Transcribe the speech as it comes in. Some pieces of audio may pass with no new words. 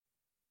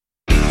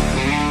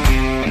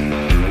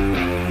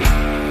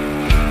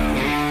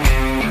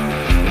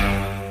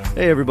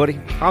Hey everybody,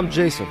 I'm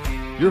Jason,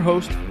 your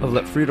host of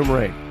Let Freedom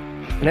Reign,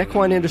 an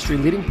equine industry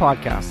leading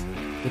podcast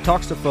that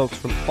talks to folks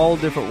from all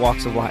different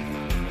walks of life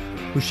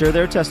who share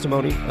their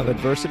testimony of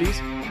adversities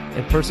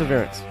and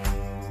perseverance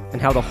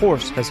and how the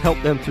horse has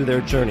helped them through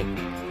their journey.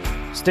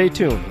 Stay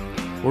tuned.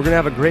 We're going to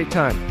have a great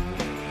time.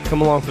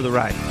 Come along for the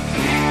ride.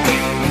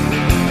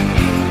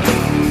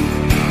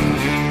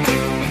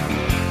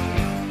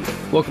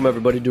 Welcome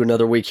everybody to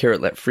another week here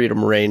at Let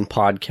Freedom Reign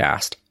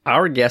podcast.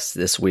 Our guests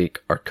this week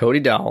are Cody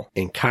Dowell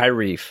and Kai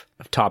Reef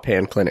of Top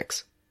Hand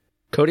Clinics.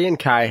 Cody and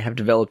Kai have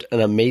developed an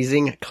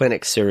amazing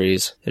clinic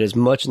series that is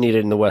much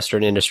needed in the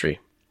Western industry.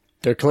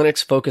 Their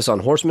clinics focus on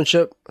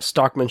horsemanship,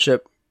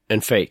 stockmanship,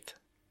 and faith.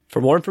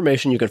 For more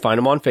information, you can find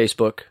them on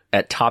Facebook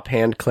at Top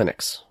Hand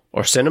Clinics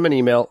or send them an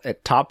email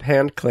at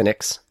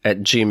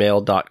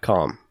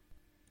tophandclinics@gmail.com.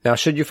 Now,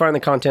 should you find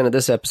the content of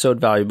this episode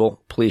valuable,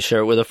 please share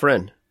it with a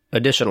friend.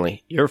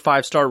 Additionally, your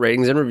 5-star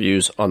ratings and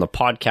reviews on the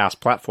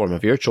podcast platform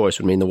of your choice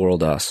would mean the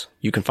world to us.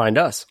 You can find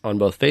us on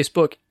both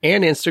Facebook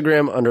and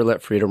Instagram under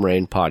Let Freedom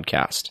Reign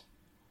Podcast.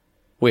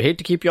 We hate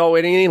to keep y'all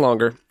waiting any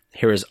longer.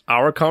 Here is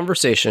our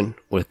conversation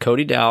with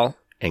Cody Dowell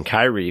and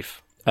Kai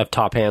Reef of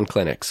Top Hand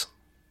Clinics.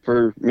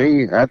 For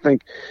me, I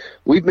think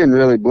we've been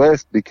really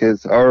blessed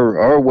because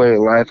our way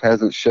of life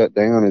hasn't shut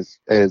down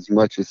as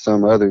much as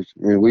some others.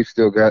 I mean, we've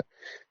still got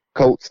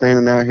colts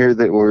standing out here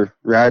that we're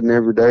riding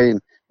every day,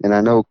 and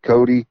I know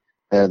Cody,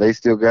 they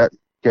still got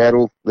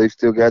cattle, they've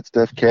still got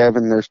stuff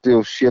calving, they're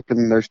still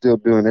shipping, they're still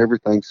doing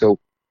everything. So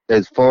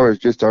as far as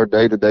just our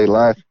day-to-day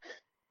life,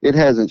 it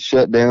hasn't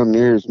shut down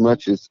near as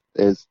much as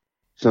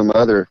some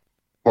other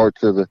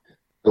parts of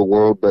the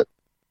world. But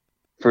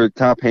for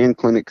Top Hand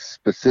Clinics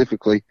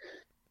specifically,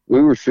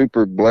 we were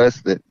super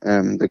blessed that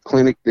the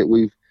clinic that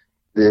we've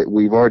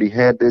already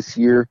had this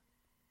year,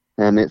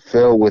 it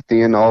fell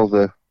within all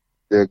the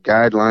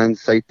guidelines,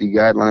 safety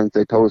guidelines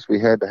they told us we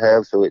had to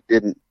have, so it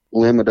didn't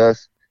limit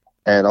us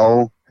at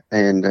all.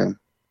 And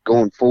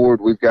going forward,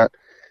 we've got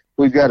a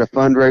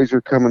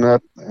fundraiser coming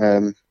up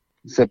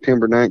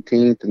September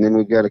 19th, and then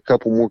we've got a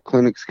couple more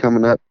clinics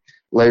coming up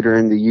later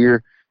in the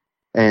year.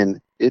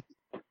 And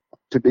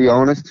to be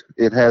honest,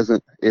 it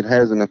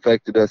hasn't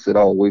affected us at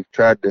all. We've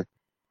tried to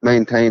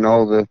maintain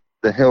all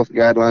the health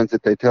guidelines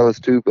that they tell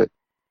us to, but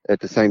at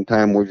the same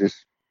time, we're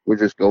just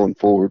going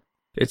forward.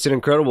 It's an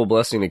incredible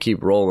blessing to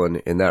keep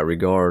rolling in that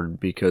regard,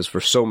 because for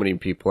so many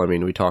people, I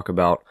mean, we talk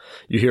about,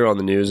 you hear on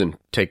the news, and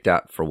take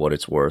that for what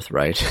it's worth,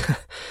 right?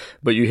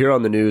 But you hear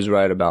on the news,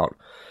 right, about,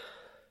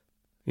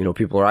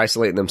 people are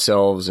isolating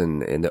themselves,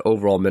 and the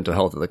overall mental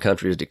health of the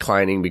country is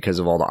declining because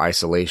of all the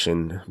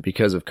isolation,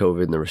 because of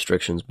COVID and the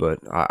restrictions. But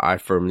I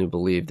firmly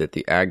believe that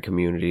the ag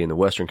community and the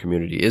Western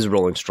community is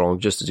rolling strong,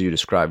 just as you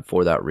described,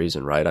 for that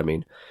reason, right? I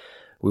mean,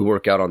 we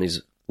work out on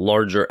these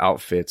larger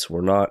outfits. We're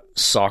not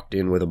socked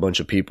in with a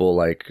bunch of people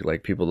like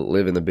people that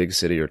live in the big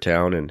city or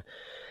town, and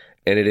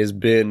it has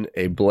been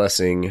a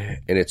blessing,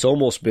 and it's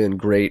almost been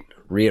great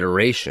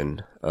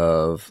reiteration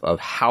of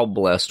how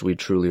blessed we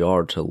truly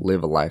are to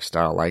live a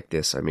lifestyle like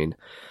this. I mean,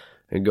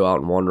 and go out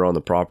and wander on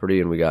the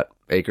property, and we got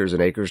acres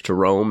and acres to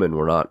roam, and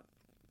we're not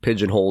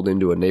pigeonholed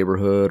into a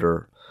neighborhood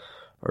or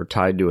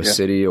tied to a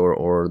city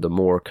or the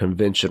more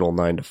conventional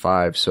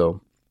 9-to-5.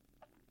 So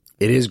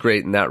it is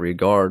great in that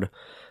regard.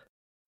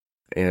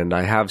 And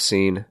I have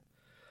seen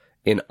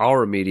in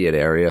our immediate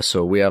area,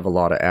 so we have a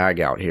lot of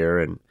ag out here,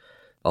 and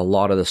a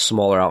lot of the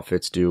smaller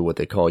outfits do what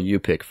they call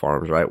U-pick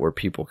farms, right, where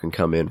people can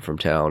come in from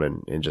town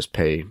and just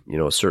pay,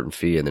 a certain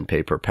fee and then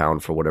pay per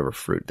pound for whatever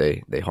fruit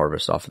they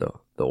harvest off the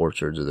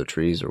orchards or the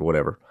trees or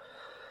whatever.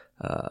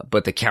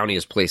 But the county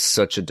has placed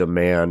such a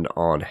demand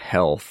on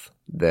health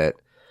that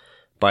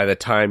by the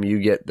time you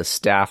get the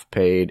staff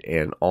paid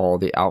and all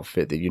the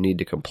outfit that you need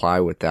to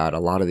comply with that, a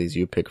lot of these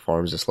U-pick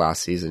farms this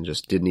last season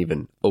just didn't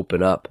even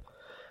open up,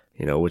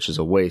 which is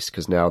a waste,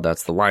 because now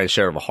that's the lion's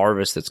share of a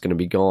harvest that's going to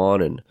be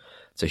gone, and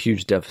it's a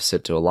huge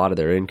deficit to a lot of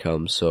their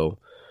income. So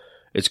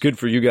it's good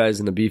for you guys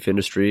in the beef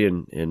industry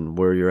and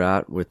where you're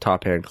at with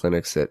Top Hand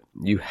Clinics that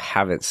you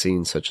haven't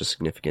seen such a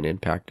significant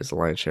impact as the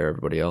lion's share of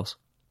everybody else.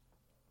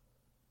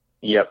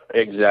 Yep,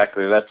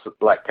 exactly. That's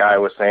like Kai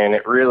was saying.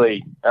 It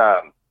really,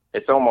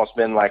 it's almost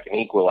been like an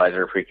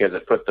equalizer, because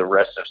it put the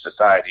rest of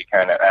society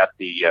kind of at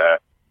the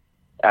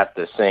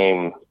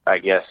same, I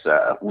guess,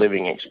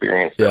 living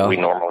experience that we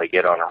normally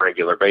get on a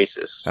regular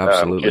basis.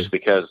 Absolutely. Just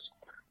because,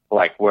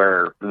 like,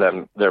 where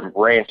the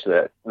ranch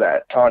that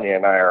Tanya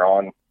and I are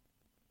on,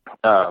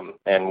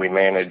 and we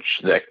manage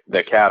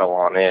the cattle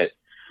on it,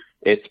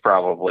 it's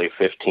probably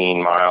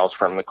 15 miles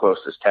from the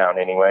closest town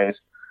anyways.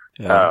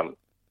 Yeah.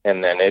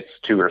 And then it's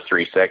 2 or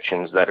 3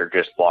 sections that are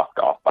just blocked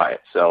off by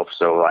itself.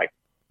 So, like,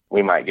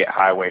 we might get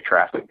highway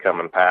traffic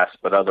coming past,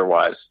 but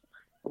otherwise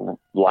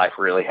life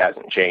really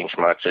hasn't changed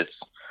much.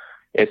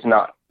 It's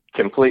not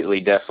completely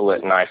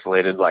desolate and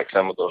isolated like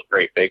some of those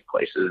great big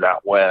places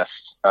out west.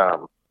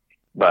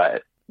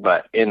 But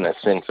in the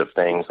sense of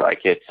things,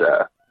 like it's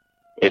a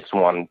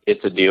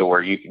deal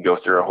where you could go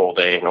through a whole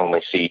day and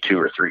only see 2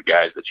 or 3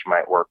 guys that you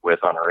might work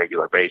with on a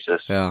regular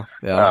basis. Yeah.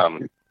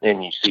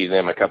 And you see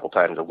them a couple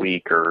times a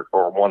week or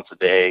once a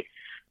day.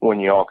 when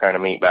you all kind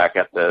of meet back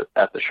at the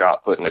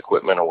shop putting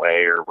equipment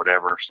away or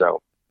whatever.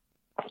 So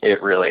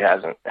it really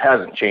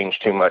hasn't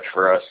changed too much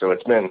for us. So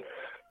it's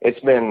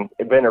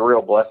been a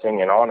real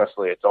blessing, and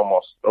honestly, it's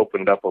almost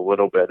opened up a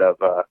little bit of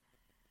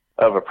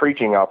a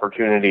preaching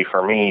opportunity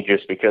for me,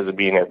 just because of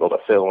being able to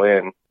fill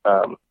in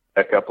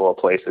a couple of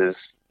places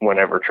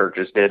whenever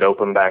churches did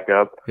open back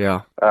up.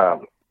 Yeah.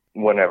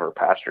 Whenever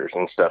pastors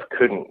and stuff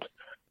couldn't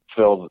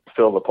fill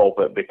the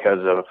pulpit because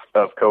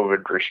of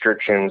COVID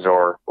restrictions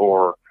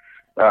or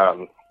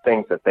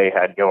things that they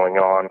had going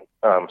on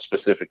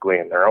specifically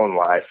in their own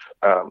life,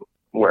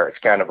 where it's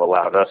kind of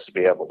allowed us to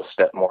be able to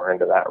step more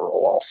into that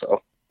role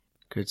also.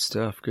 Good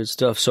stuff. Good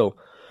stuff. So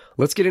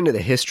let's get into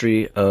the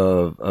history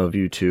of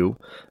you two.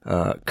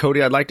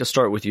 Cody, I'd like to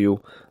start with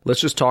you.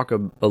 Let's just talk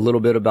a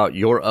little bit about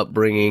your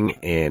upbringing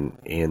and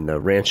in the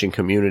ranching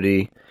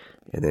community.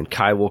 And then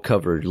Kai will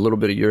cover a little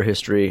bit of your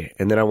history.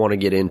 And then I want to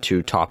get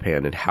into Top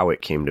Hand and how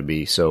it came to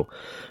be. So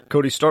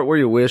Cody, start where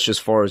you wish as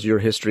far as your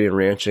history in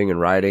ranching and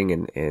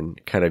riding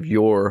and kind of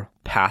your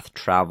path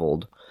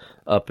traveled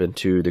up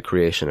into the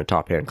creation of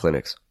Top Hand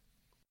Clinics.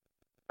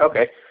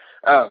 Okay.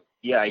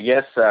 Yeah, I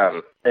guess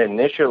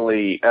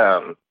initially,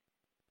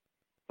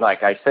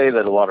 like I say,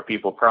 that a lot of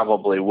people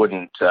probably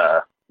wouldn't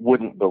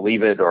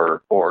believe it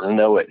or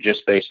know it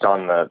just based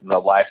on the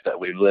life that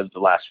we've lived the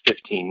last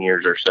 15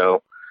 years or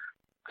so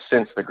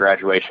since the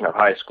graduation of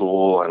high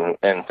school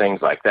and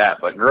things like that.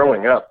 But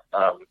growing up,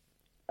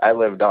 I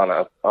lived on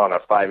a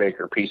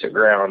 5-acre piece of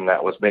ground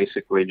that was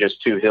basically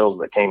just two hills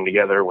that came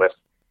together with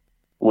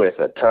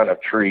a ton of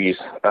trees.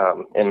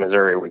 In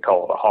Missouri, we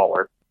call it a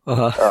holler.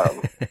 Uh-huh.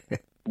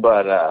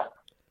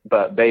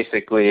 But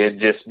basically it'd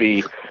just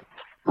be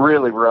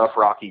really rough,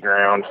 rocky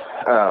ground.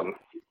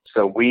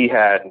 So we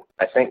had,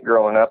 I think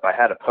growing up, I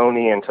had a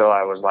pony until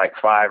I was like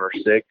 5 or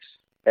 6.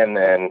 And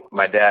then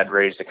my dad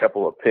raised a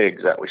couple of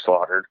pigs that we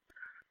slaughtered,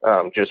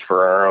 just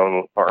for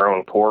our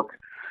own pork.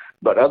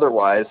 But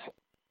otherwise,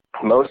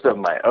 most of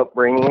my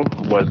upbringing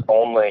was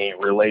only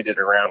related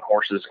around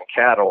horses and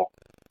cattle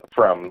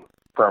from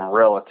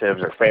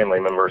relatives or family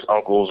members,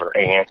 uncles or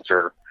aunts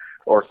or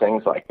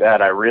things like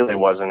that. I really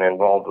wasn't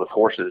involved with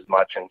horses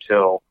much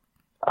until,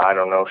 I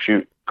don't know,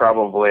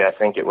 probably I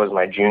think it was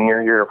my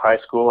junior year of high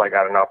school. I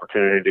got an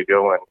opportunity to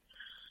go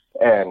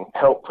and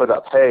help put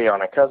up hay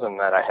on a cousin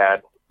that I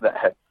had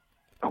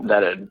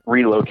that had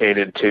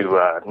relocated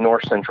to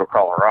north central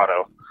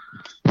Colorado.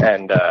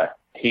 And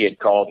he had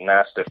called and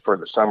asked if for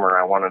the summer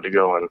I wanted to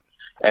go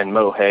and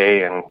mow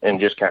hay and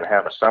just kind of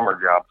have a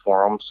summer job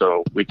for him.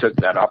 So we took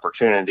that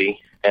opportunity,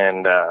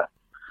 and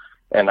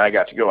I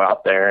got to go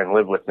out there and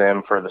live with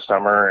them for the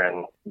summer,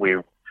 and we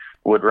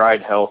would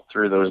ride health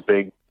through those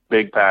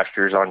big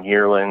pastures on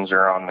yearlings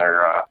or on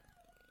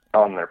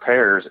their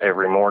pairs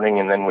every morning,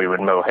 and then we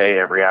would mow hay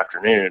every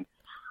afternoon.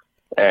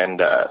 And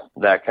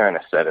that kind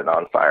of set it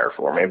on fire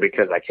for me,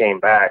 because I came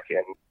back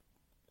and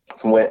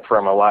went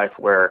from a life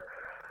where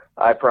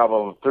I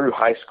probably through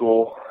high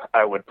school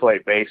I would play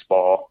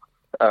baseball.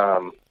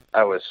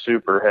 I was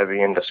super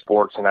heavy into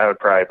sports, and I would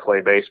probably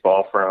play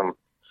baseball from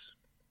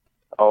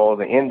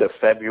the end of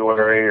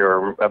February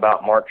or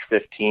about March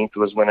 15th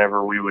was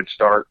whenever we would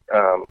start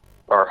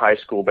our high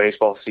school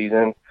baseball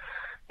season.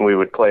 We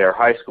would play our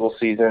high school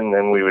season,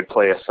 then we would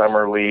play a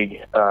summer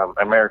league,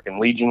 American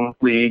Legion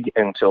League,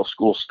 until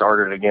school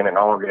started again in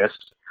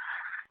August.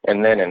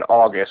 And then in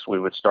August, we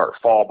would start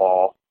fall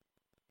ball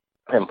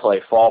and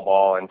play fall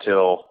ball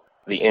until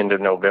the end of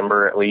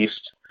November at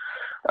least.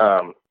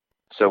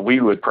 So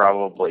we would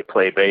probably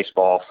play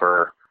baseball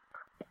for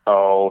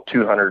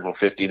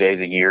 250 days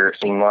a year, it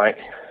seemed like,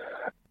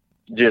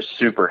 just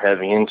super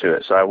heavy into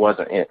it. So I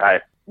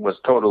was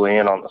totally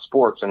in on the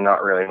sports and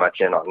not really much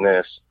in on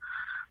this.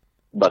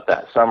 But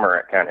that summer,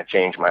 it kind of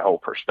changed my whole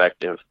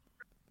perspective.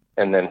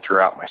 And then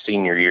throughout my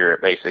senior year,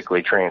 it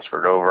basically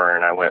transferred over,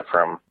 and I went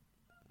from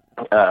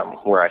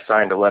where I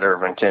signed a letter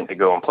of intent to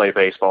go and play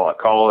baseball at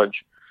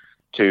college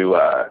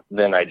to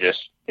then I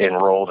just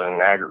enrolled in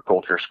an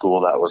agriculture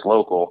school that was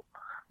local,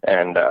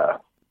 and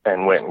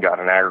went and got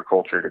an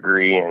agriculture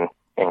degree and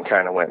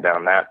kind of went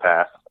down that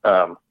path.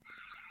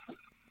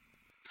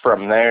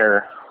 From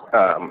there,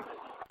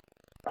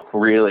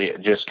 really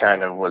it just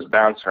kind of was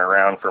bouncing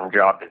around from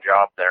job to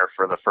job there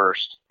for the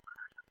first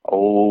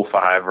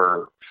 5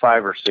 or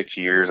 6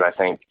 years, I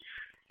think.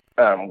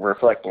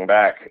 Reflecting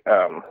back,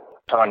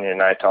 Tanya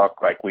and I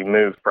talked like we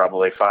moved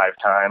probably 5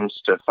 times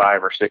to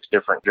 5 or 6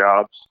 different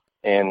jobs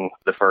in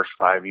the first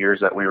 5 years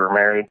that we were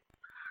married.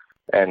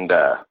 And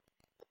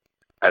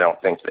I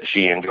don't think that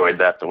she enjoyed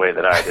that the way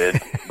that I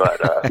did,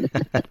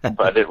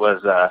 but it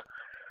was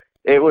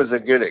a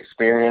good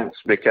experience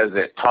because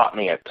it taught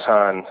me a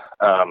ton,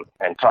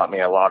 and taught me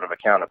a lot of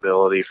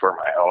accountability for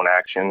my own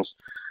actions,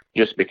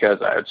 just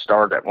because I would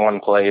start at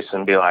one place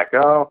and be like,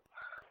 oh,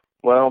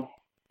 well,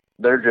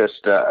 they're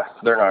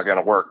not going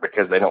to work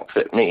because they don't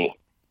fit me.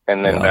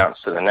 And then bounce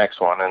to the next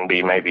one and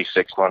be maybe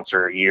 6 months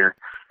or a year,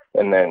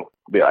 and then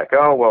be like,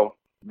 oh, well,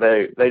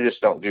 they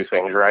just don't do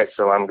things right,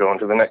 so I'm going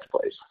to the next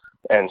place,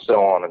 and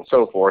so on and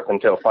so forth,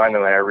 until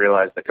finally I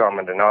realized the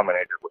common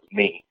denominator was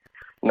me.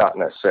 not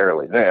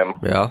necessarily them.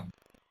 Yeah.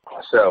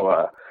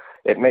 So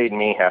it made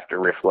me have to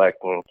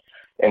reflect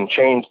and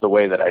change the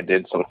way that I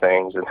did some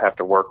things, and have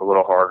to work a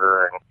little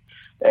harder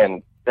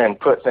and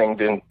put things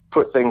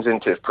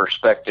into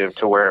perspective,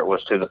 to where it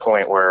was to the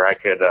point where I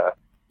could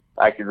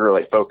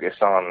really focus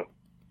on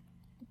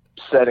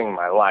setting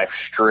my life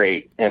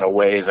straight in a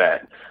way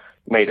that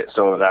made it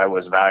so that I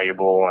was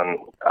valuable. And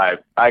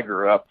I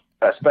grew up,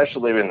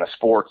 especially in the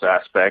sports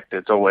aspect,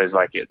 it's always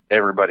like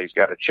everybody's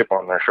got a chip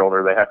on their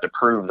shoulder. They have to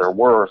prove their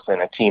worth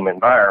in a team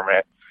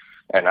environment.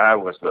 And I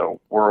was the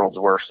world's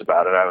worst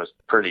about it. I was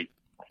pretty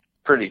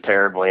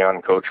terribly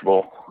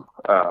uncoachable,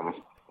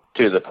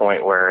 to the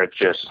point where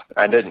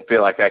I didn't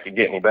feel like I could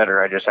get any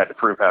better. I just had to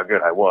prove how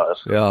good I was.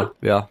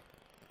 Yeah.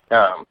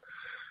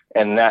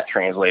 And that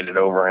translated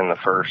over in the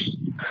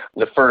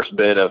first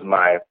bit of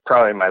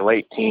probably my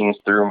late teens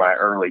through my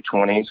early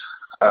 20s.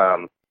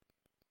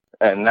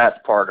 And that's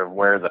part of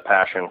where the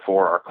passion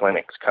for our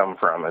clinics come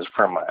from, is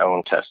from my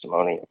own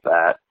testimony of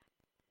that.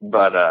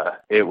 But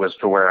it was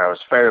to where I was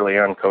fairly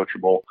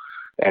uncoachable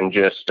and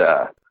just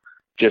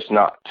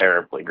not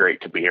terribly great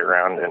to be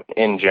around. And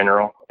in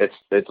general,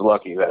 it's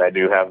lucky that I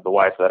do have the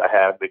wife that I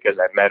have, because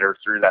I met her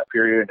through that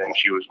period, and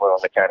she was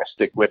willing to kind of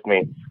stick with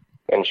me,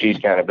 and she's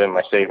kind of been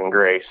my saving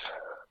grace.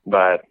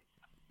 But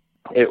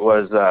it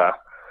was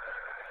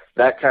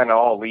that kind of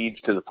all leads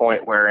to the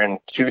point where in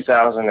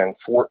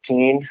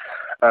 2014,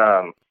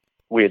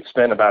 we had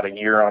spent about a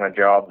year on a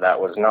job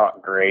that was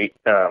not great,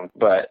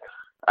 but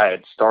I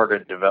had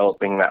started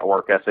developing that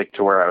work ethic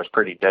to where I was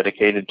pretty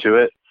dedicated to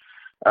it.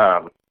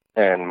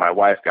 And my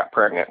wife got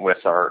pregnant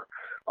with our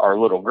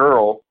little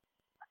girl.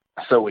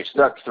 So we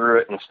stuck through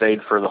it and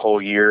stayed for the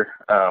whole year,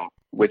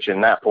 which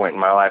in that point in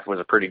my life was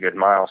a pretty good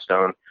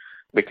milestone,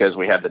 because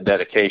we had the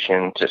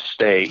dedication to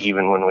stay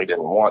even when we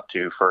didn't want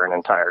to for an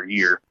entire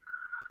year.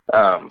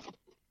 And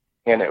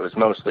it was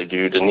mostly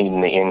due to needing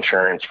the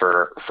insurance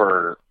for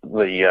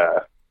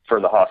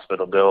the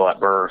hospital bill at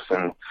birth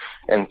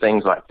and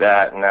things like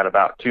that. And at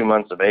about 2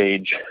 months of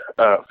age,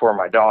 for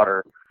my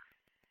daughter,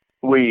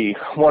 we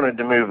wanted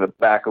to move it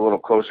back a little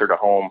closer to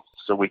home.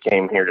 So we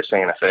came here to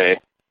Santa Fe,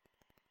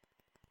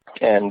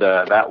 and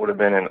that would have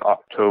been in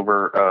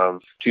October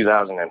of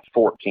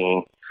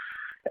 2014.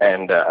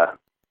 And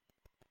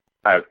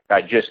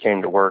I just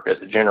came to work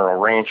as a general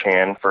ranch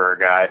hand for a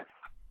guy,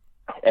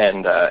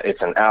 and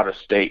it's an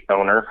out-of-state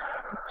owner.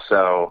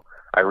 So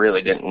I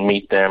really didn't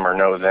meet them or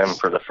know them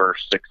for the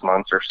first 6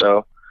 months or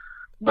so.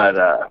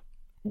 But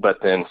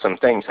then some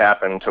things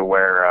happened to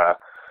where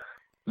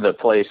the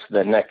place,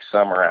 the next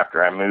summer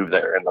after I moved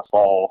there in the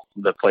fall,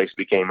 the place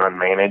became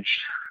unmanaged,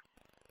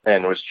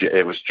 and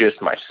it was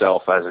just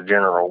myself as a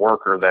general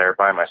worker there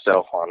by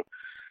myself on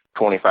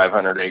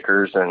 2,500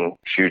 acres. And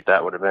shoot,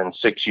 that would have been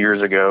 6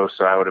 years ago.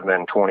 So I would have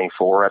been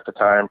 24 at the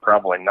time,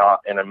 probably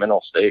not in a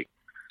mental state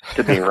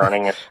to be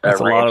running a That's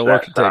a lot of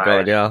work to take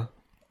on. Yeah.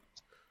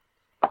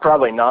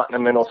 Probably not in a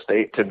mental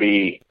state to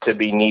be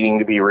needing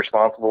to be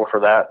responsible for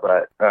that.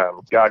 But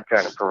God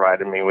kind of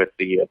provided me with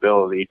the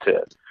ability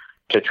to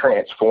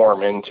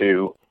transform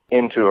into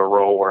a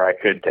role where I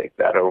could take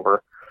that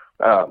over.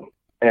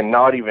 And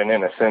not even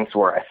in a sense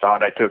where I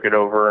thought I took it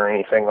over or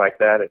anything like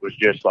that. It was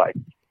just like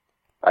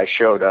I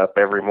showed up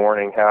every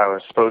morning how I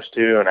was supposed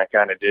to, and I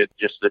kind of did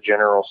just the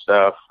general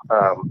stuff.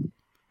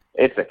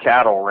 It's a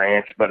cattle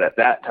ranch, but at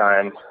that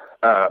time,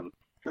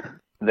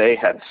 they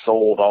had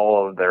sold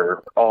all of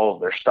their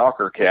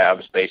stocker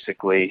calves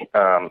basically,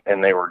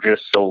 and they were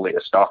just solely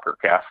a stocker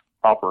calf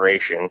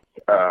operation.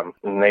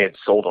 And they had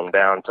sold them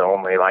down to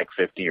only like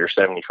 50 or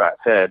 75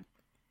 head.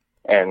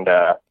 And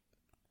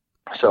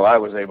so I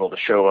was able to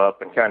show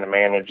up and kind of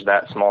manage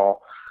that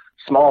small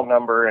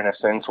number in a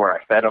sense, where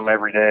I fed them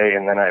every day,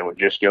 and then I would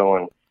just go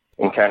and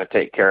kind of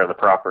take care of the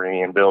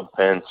property and build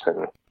fence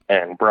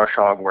and brush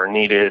hog where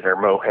needed, or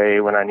mow hay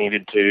when I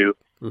needed to.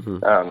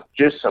 Mm-hmm.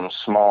 Just some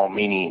small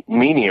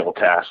menial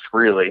tasks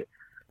really.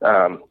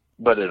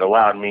 But it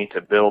allowed me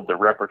to build the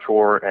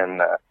repertoire and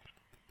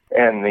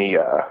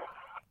the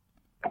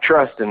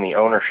trust in the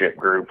ownership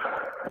group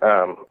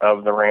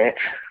of the ranch,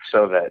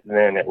 so that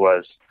then it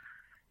was,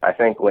 I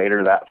think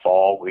later that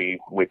fall, we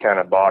kind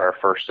of bought our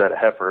first set of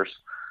heifers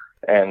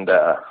and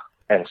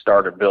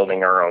started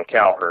building our own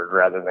cow herd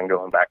rather than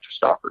going back to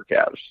stocker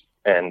calves.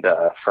 And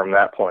from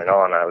that point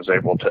on, I was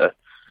able to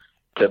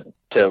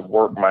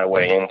work my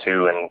way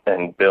into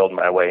and build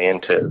my way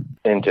into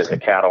the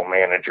cattle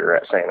manager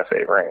at Santa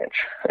Fe Ranch.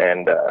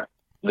 And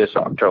this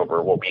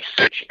October will be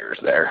 6 years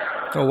there.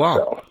 Oh, wow.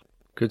 So,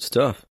 good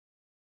stuff.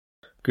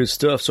 Good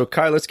stuff. So,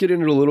 Kai, let's get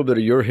into a little bit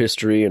of your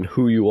history and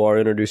who you are.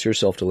 Introduce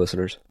yourself to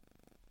listeners.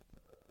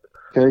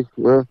 Okay.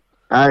 Well,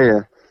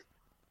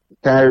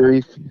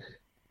 Tyrese,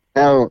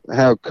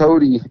 how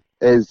Cody,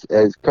 as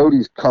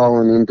Cody's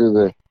calling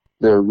into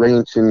the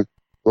ranching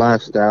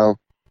lifestyle,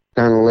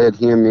 kind of led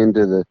him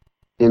into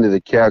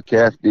the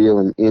cow-calf deal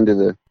and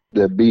into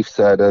the beef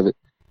side of it.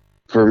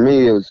 For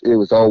me, it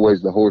was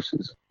always the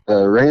horses.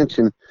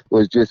 Ranching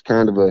was just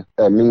kind of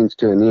a means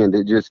to an end.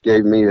 It just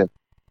gave me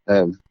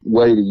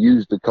way to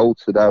use the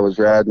colts that I was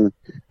riding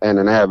and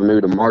an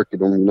avenue to market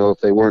them. You know, if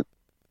they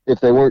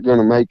weren't going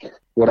to make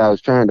what I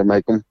was trying to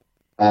make them,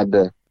 I'd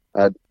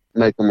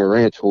make them a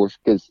ranch horse,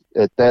 because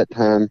at that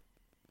time,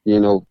 you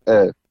know,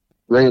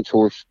 ranch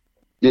horse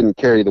didn't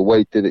carry the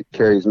weight that it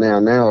carries now.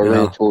 Now a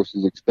ranch horse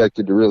is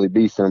expected to really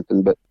be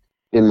something, but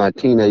in my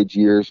teenage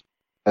years,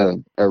 a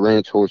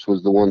ranch horse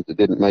was the one that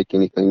didn't make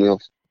anything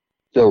else.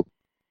 So,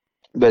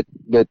 but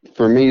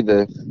for me,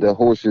 the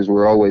horses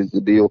were always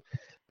the deal.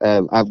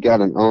 I've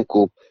got an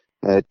uncle,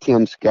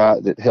 Tim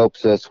Scott, that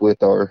helps us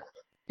with our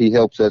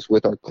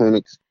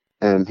clinics.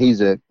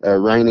 He's a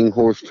reining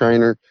horse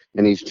trainer,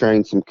 and he's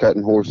trained some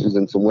cutting horses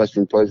and some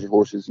Western pleasure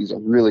horses. He's a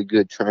really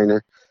good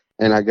trainer,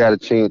 and I got a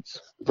chance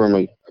from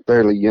a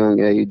fairly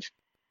young age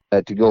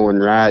to go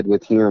and ride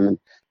with him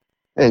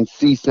and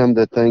see some of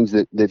the things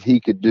that he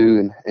could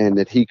do and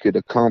that he could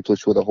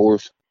accomplish with a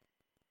horse.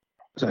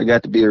 So I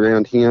got to be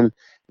around him,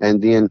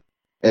 and then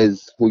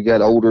as we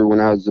got older, when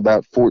I was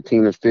about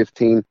 14 or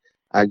 15,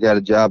 I got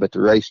a job at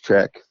the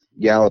racetrack,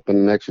 galloping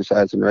and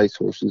exercising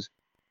racehorses.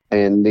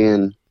 And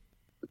then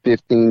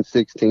 15,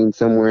 16,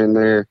 somewhere in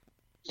there,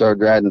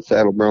 started riding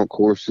saddle bronc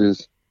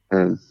horses,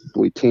 and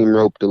we team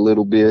roped a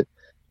little bit.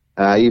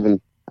 I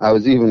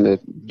was even a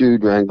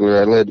dude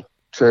wrangler. I led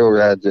trail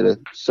rides at a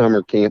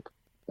summer camp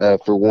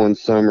for one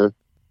summer,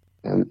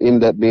 and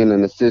ended up being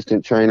an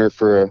assistant trainer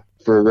for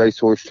a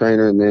racehorse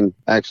trainer, and then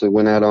actually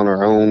went out on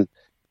our own,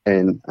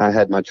 and I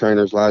had my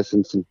trainer's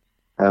license, and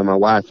my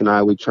wife and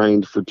I, we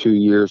trained for 2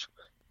 years.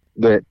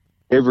 But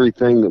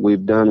everything that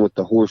we've done with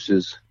the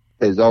horses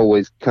has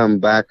always come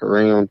back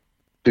around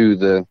to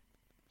the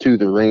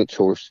ranch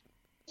horse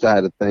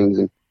side of things,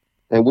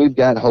 and we've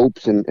got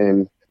hopes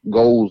and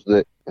goals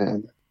that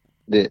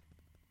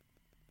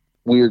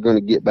we are going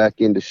to get back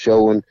into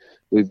showing.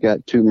 We've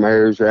got 2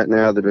 mares right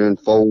now that are in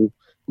foal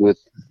with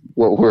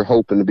what we're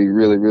hoping to be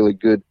really, really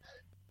good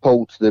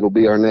colts that'll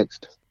be our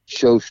next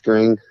show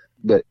string.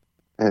 But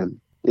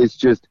it's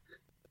just,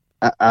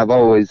 I've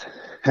always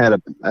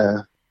had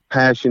a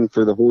passion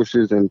for the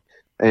horses,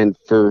 and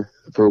for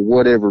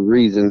whatever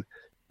reason,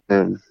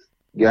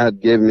 God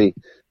gave me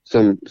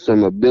some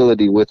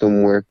ability with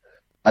them where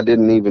I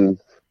didn't even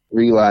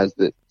realize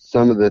that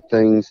some of the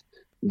things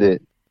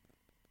that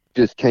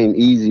just came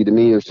easy to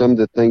me, or some of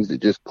the things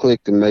that just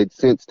clicked and made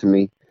sense to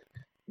me,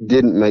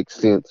 didn't make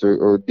sense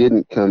or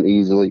didn't come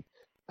easily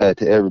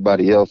to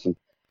everybody else. And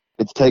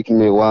it's taken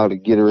me a while to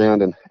get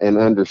around and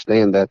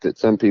understand that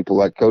some people,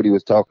 like Cody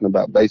was talking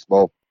about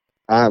baseball,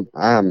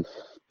 I'm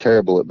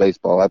terrible at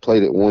baseball. I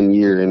played it 1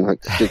 year in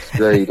like 6th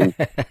grade,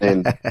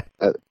 and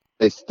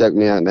they stuck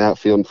me out in the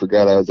outfield and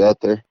forgot I was out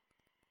there.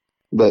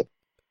 But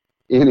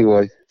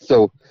anyway,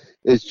 so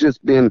it's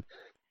just been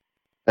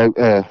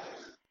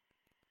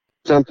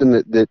something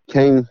that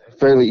came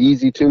fairly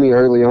easy to me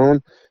early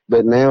on,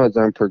 but now as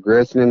I'm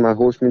progressing in my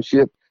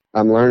horsemanship,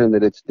 I'm learning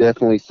that it's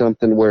definitely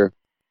something where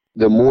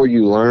the more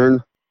you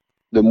learn,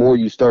 the more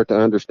you start to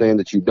understand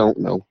that you don't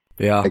know.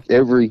 Yeah. Like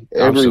every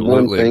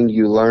one thing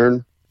you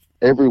learn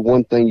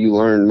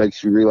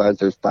makes you realize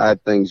there's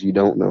 5 things you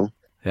don't know.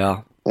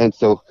 Yeah. And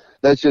so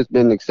that's just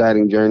been an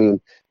exciting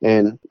journey.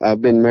 And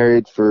I've been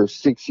married for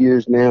 6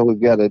 years now. We've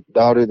got a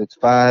daughter that's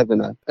 5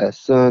 and a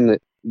son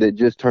that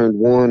just turned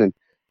 1. And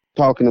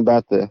talking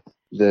about the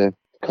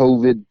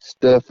COVID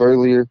stuff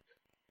earlier,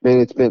 man,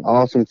 it's been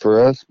awesome for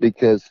us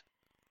because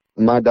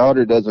my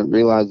daughter doesn't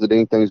realize that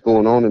anything's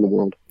going on in the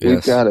world. Yes.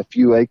 We've got a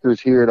few acres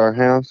here at our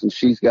house, and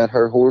she's got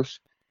her horse,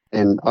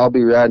 and I'll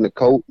be riding a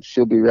colt.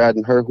 She'll be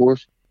riding her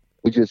horse.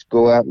 We just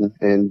go out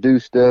and do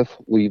stuff.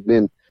 We've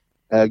been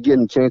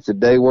getting a chance to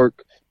day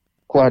work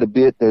quite a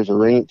bit. There's a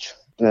ranch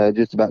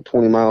just about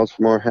 20 miles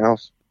from our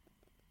house.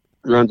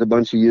 Runs a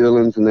bunch of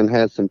yearlings and then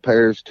has some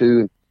pairs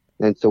too.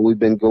 And so we've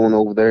been going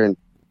over there and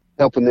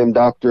helping them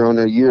doctor on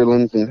their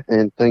yearlings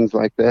and things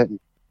like that.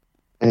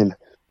 And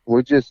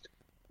we're just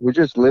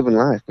living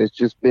life.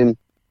 It's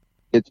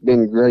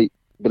been great.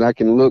 But I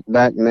can look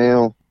back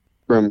now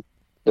from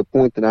the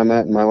point that I'm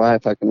at in my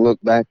life. I can look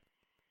back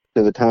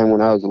to the time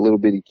when I was a little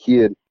bitty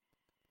kid,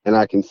 and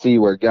I can see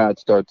where God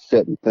starts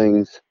setting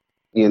things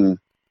in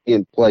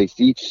place.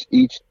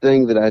 Each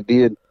thing that I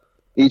did,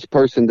 each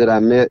person that I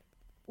met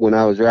when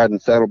I was riding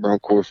saddle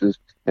bronc horses,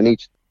 and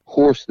each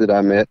horse that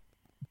I met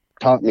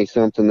taught me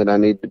something that I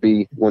need to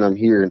be when I'm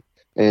here.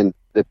 And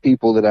the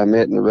people that I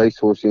met in the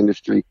racehorse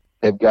industry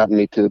have gotten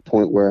me to the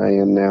point where I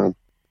am now.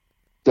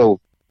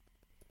 So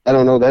I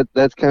don't know,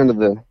 that's kind of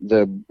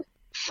the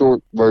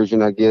short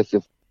version, I guess,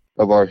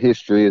 of our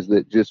history, is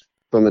that just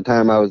from the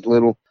time I was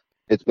little,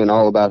 it's been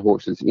all about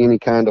horses. Any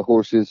kind of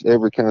horses,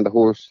 every kind of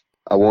horse.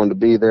 I wanted to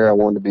be there. I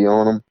wanted to be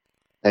on them.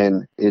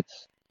 And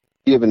it's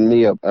given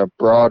me a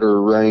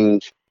broader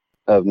range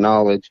of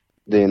knowledge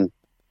than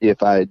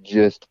if I had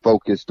just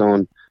focused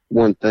on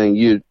one thing.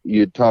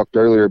 You talked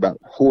earlier about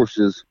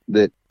horses,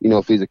 that, you know,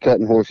 if he's a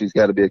cutting horse, he's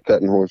got to be a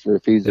cutting horse. Or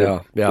if he's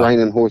a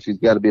reining horse, he's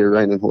got to be a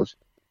reining horse.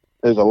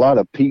 There's a lot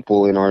of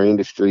people in our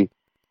industry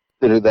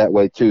that are that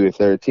way too. If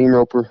they're a team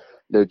roper,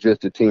 they're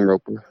just a team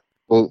roper.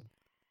 Well,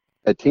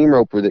 a team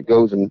roper that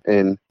goes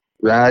and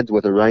rides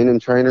with a reining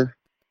trainer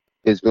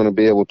is going to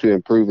be able to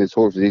improve his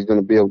horses. He's going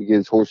to be able to get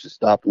his horses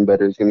stopping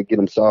better. He's going to get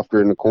them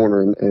softer in the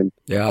corner and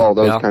all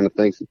those kind of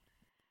things.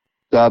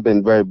 So I've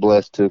been very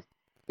blessed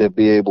to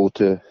be able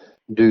to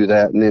do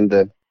that. And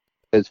then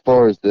as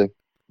far as the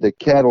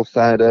cattle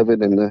side of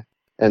it and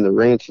the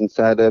ranching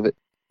side of it,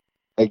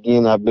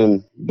 again, I've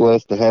been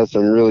blessed to have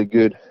some really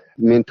good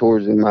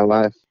mentors in my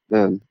life.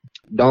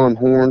 Don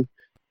Horn,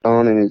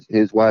 Don and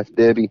his wife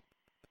Debbie,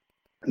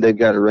 they've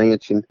got a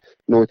ranch in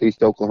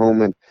northeast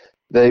Oklahoma, and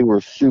they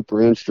were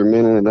super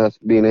instrumental in us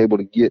being able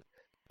to get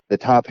the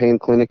Top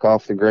Hand Clinic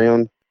off the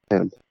ground.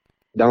 And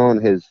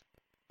Don has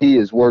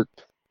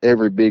worked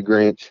every big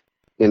ranch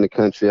in the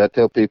country. I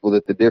tell people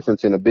that the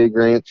difference in a big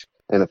ranch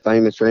and a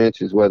famous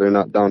ranch is whether or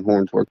not Don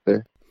Horn's worked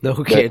there. No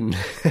kidding.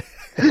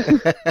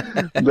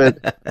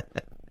 But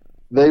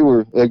they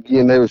were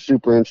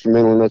super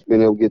instrumental in us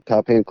being able to get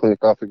Top Hand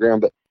Clinic off the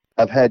ground. But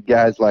I've had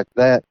guys like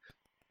that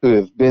who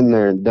have been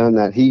there and done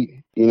that.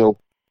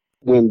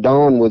 When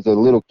Don was a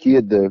little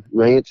kid, the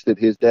ranch that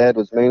his dad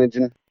was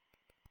managing,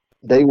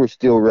 they were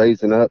still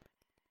raising up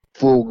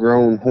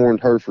full-grown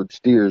horned Hereford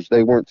steers.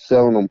 They weren't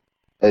selling them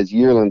as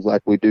yearlings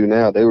like we do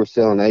now. They were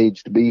selling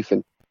aged beef.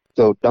 And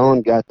so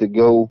Don got to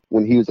go,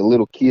 when he was a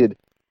little kid,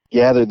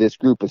 gather this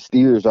group of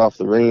steers off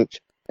the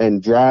ranch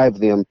and drive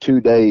them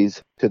 2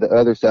 days to the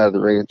other side of the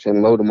ranch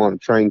and load them on a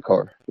train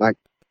car. Like,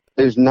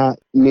 there's not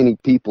many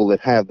people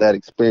that have that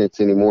experience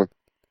anymore.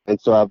 And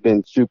so I've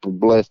been super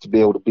blessed to be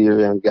able to be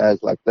around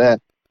guys like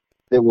that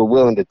were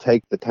willing to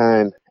take the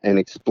time and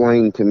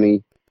explain to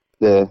me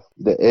the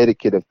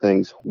etiquette of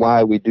things,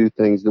 why we do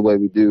things the way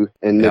we do,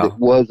 and that it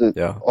wasn't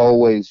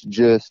always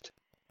just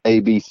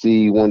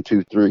ABC 1,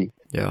 2, 3.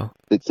 Yeah.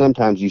 That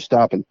sometimes you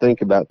stop and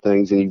think about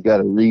things and you've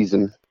got a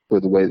reason for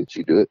the way that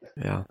you do it.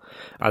 Yeah.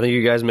 I think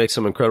you guys make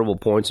some incredible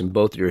points in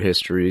both your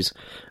histories.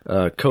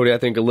 Cody, I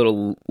think a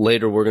little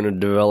later we're going to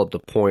develop the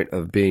point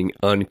of being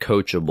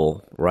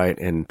uncoachable, right?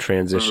 And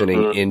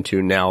transitioning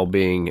into now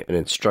being an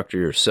instructor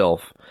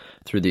yourself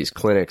through these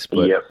clinics.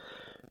 But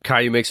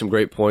Kai, you make some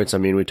great points. I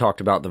mean, we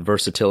talked about the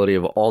versatility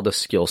of all the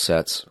skill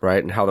sets,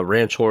 right? And how the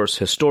ranch horse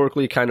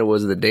historically kind of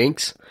was the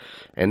dinks.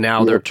 And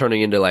now they're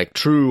turning into like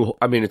true,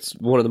 I mean, it's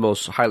one of the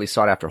most highly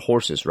sought after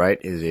horses, right?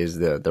 Is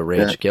the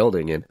ranch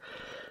gelding. And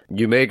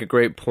you make a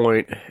great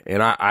point,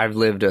 and I've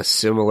lived a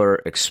similar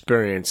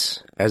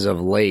experience as of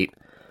late,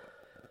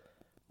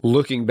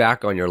 looking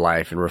back on your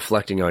life and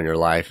reflecting on your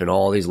life and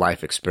all these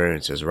life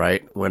experiences,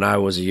 right? When I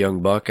was a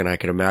young buck, and I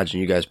can imagine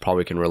you guys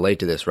probably can relate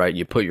to this, right?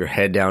 You put your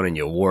head down and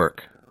you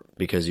work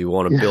because you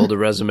want to build a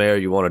resume or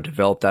you want to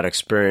develop that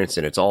experience,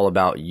 and it's all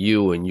about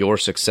you and your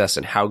success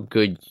and how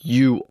good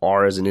you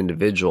are as an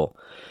individual.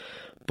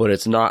 But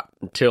it's not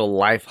until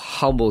life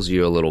humbles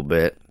you a little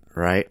bit,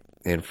 right?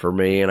 And for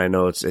me, and I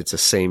know it's the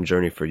same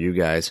journey for you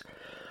guys,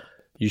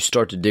 you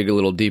start to dig a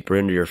little deeper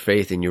into your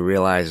faith and you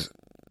realize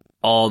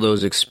all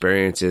those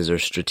experiences are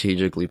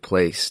strategically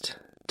placed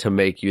to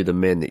make you the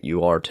men that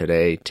you are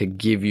today, to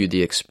give you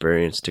the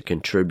experience to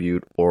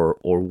contribute or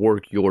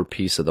work your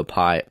piece of the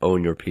pie,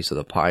 own your piece of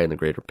the pie in the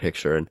greater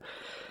picture. And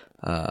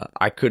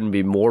I couldn't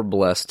be more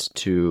blessed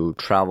to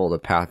travel the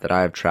path that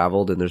I have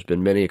traveled. And there's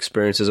been many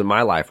experiences in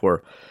my life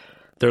where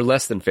they're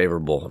less than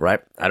favorable, right?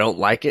 I don't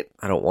like it.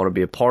 I don't want to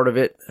be a part of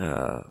it.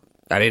 I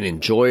didn't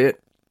enjoy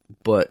it,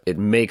 but it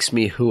makes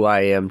me who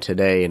I am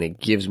today, and it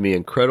gives me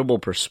incredible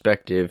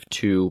perspective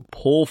to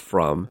pull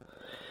from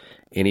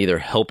in either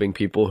helping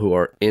people who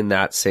are in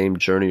that same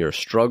journey or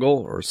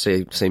struggle or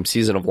say same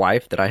season of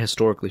life that I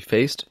historically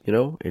faced,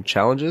 in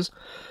challenges.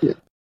 Yeah.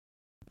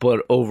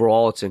 But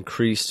overall, it's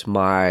increased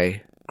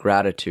my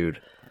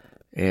gratitude.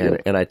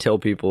 And I tell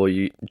people,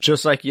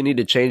 just like you need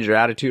to change your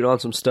attitude on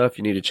some stuff,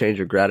 you need to change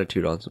your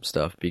gratitude on some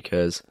stuff,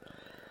 because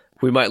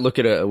we might look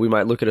at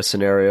a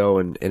scenario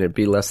and it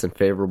be less than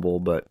favorable,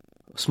 but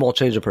a small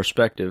change of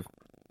perspective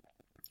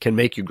can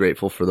make you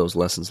grateful for those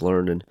lessons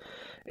learned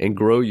and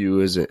grow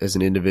you as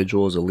an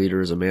individual, as a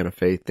leader, as a man of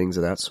faith, things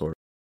of that sort.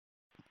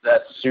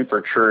 That's super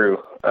true.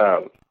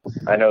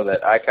 I know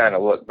that I kind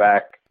of look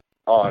back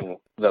on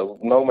the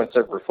moments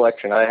of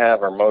reflection I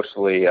have are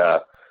mostly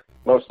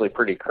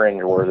pretty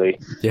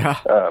cringeworthy. Yeah.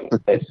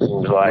 It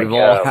seems like we've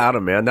all had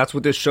them, man. That's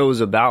what this show is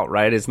about,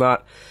 right? It's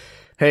not,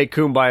 hey,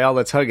 kumbaya,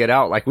 let's hug it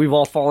out. Like, we've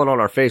all fallen on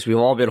our face. We've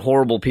all been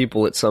horrible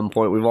people at some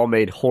point. We've all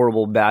made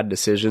horrible, bad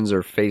decisions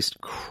or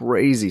faced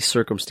crazy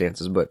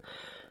circumstances, but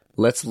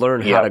let's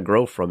learn how to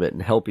grow from it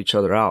and help each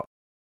other out.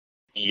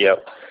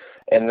 Yep.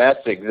 And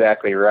that's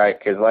exactly right.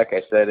 Cause like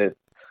I said,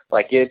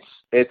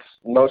 it's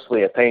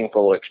mostly a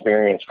painful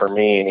experience for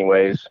me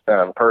anyways,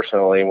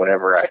 personally,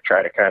 whenever I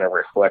try to kind of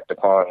reflect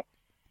upon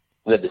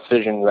the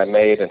decisions I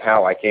made and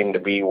how I came to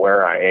be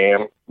where I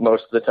am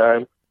most of the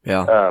time.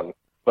 Yeah.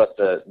 But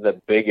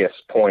the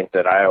biggest point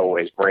that I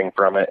always bring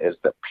from it is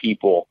the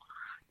people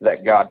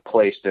that God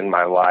placed in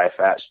my life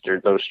at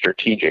those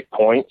strategic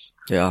points.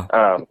 Yeah.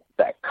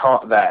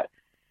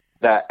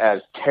 That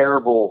as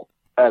terrible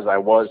as I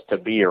was to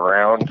be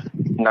around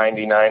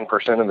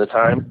 99% of the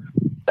time,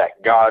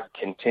 that God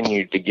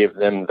continued to give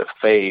them the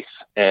faith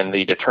and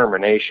the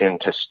determination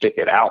to stick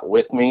it out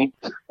with me,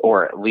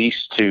 or at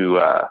least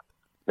to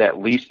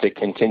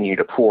continue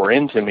to pour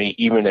into me,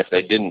 even if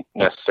they didn't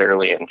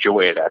necessarily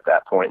enjoy it at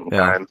that point in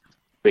time,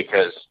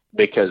 because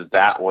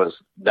that was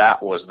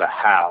the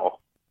how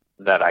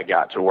that I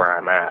got to where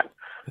I'm at.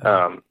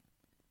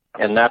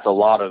 And that's a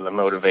lot of the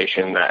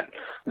motivation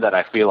that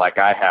I feel like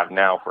I have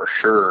now for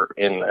sure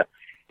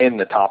in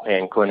the Top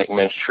Hand Clinic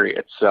ministry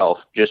itself,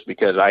 just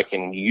because I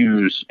can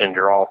use and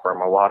draw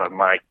from a lot of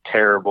my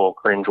terrible,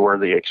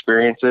 cringeworthy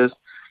experiences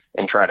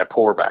and try to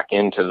pour back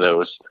into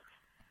those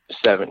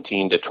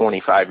 17 to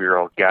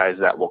 25-year-old guys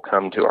that will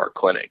come to our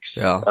clinics.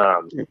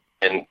 Yeah.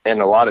 And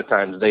a lot of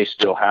times they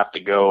still have to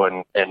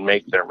go and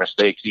make their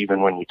mistakes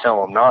even when you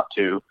tell them not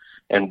to,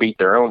 and beat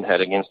their own head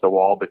against the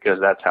wall,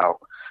 because that's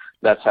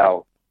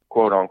how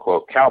quote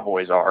unquote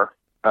cowboys are.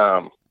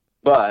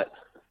 But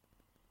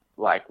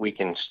like, we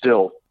can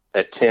still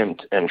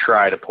attempt and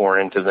try to pour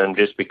into them,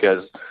 just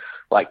because,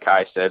 like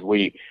Kai said,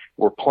 we're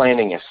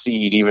planting a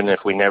seed. Even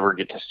if we never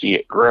get to see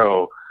it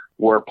grow,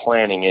 we're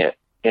planting it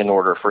in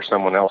order for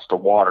someone else to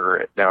water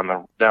it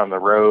down the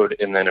road,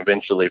 and then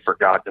eventually for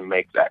God to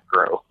make that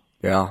grow.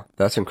 Yeah,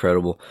 that's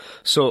incredible.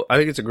 So I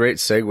think it's a great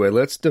segue.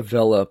 Let's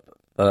develop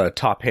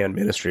Top Hand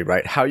Ministry,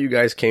 right? How you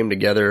guys came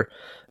together.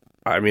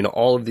 I mean,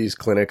 all of these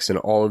clinics and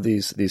all of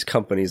these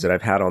companies that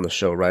I've had on the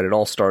show, right? It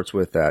all starts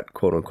with that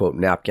quote unquote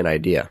napkin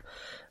idea.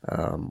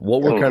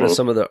 What were kind of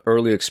some of the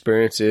early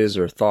experiences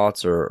or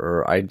thoughts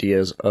or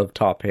ideas of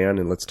Top Hand?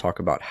 And let's talk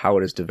about how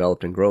it has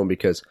developed and grown,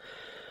 because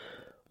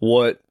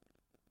what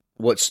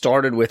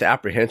started with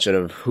apprehension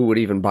of who would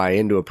even buy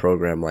into a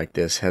program like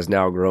this has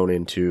now grown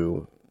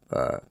into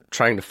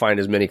trying to find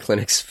as many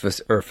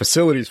clinics or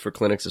facilities for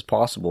clinics as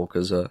possible,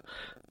 because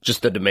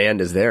just the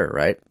demand is there,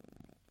 right?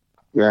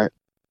 Right.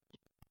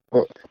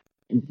 Well,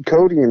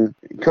 Cody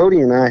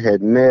and I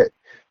had met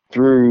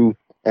through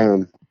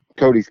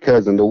Cody's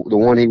cousin, the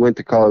one he went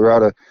to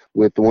Colorado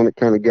with, the one that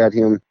kind of got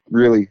him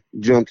really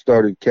jump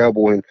started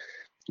cowboying.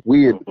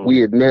 We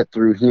had met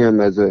through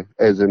him as a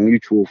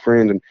mutual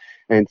friend,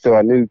 and so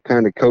I knew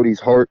kind of Cody's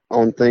heart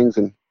on things.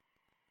 And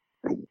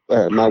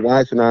my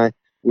wife and I,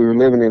 we were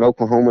living in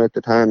Oklahoma at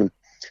the time, and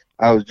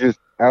I was just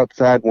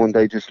outside one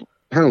day, just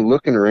kind of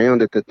looking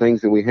around at the things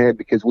that we had,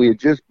 because we had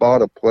just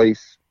bought a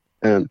place,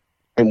 and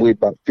we had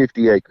bought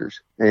 50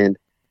 acres. And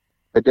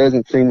it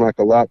doesn't seem like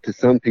a lot to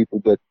some people,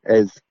 but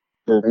as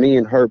for me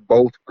and her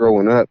both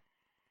growing up,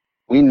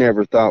 we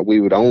never thought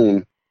we would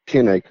own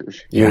 10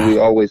 acres. Yeah. You know, we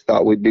always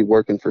thought we'd be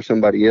working for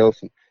somebody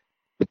else.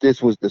 But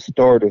this was the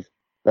start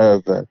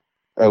of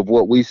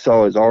what we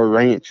saw as our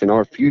ranch and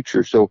our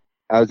future. So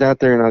I was out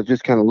there and I was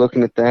just kind of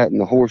looking at that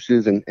and the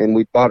horses, and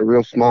we bought a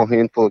real small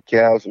handful of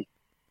cows.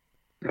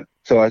 And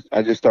so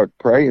I just started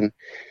praying,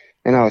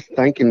 and I was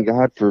thanking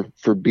God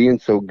for being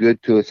so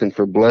good to us and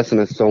for blessing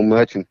us so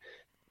much.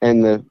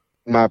 And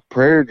my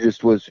prayer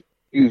just was,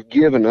 you've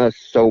given us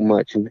so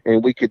much,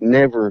 and we could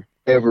never,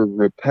 ever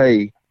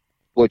repay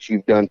what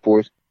you've done for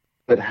us.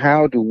 But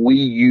how do we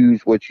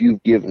use what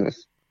you've given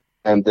us?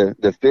 And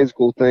the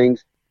physical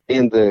things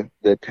and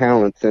the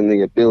talents and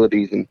the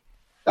abilities and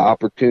the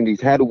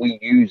opportunities, how do we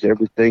use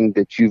everything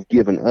that you've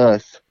given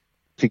us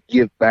to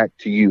give back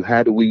to you?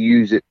 How do we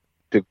use it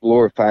to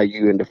glorify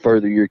you and to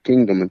further your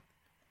kingdom? And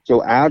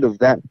so out of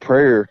that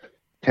prayer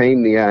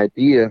came the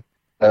idea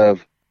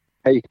of,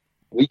 hey,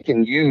 we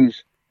can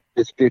use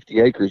this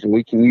 50 acres and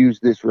we can use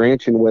this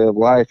ranching way of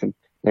life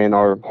and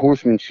our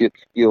horsemanship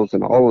skills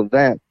and all of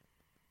that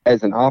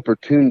as an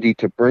opportunity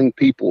to bring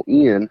people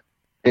in,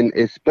 and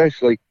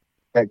especially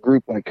that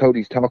group like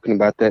Cody's talking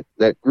about,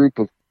 that group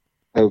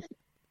of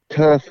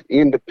tough,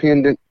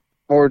 independent,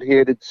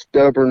 hard-headed,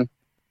 stubborn,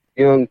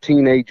 young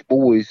teenage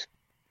boys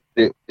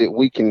that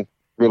we can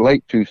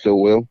relate to so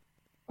well.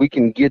 We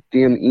can get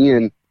them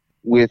in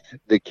with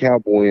the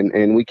cowboy,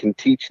 and we can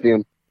teach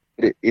them.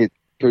 It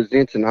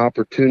presents an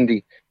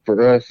opportunity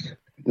for us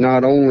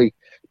not only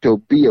to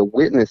be a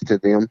witness to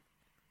them,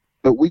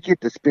 but we get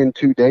to spend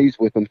 2 days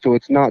with them. So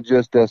it's not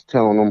just us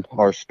telling them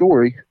our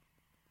story.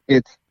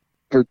 It's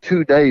for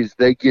 2 days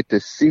they get to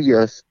see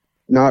us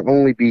not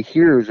only be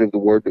hearers of the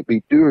word, but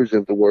be doers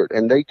of the word.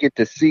 And they get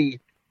to see,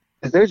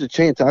 because there's a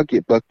chance I'll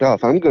get bucked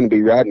off. I'm going to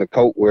be riding a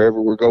colt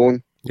wherever we're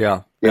going.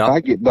 Yeah. If I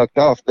get bucked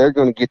off, they're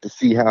going to get to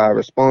see how I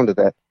respond to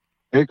that.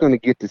 They're going to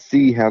get to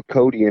see how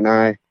Cody and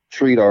I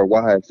treat our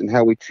wives and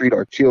how we treat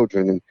our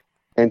children.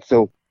 And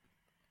so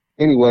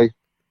anyway,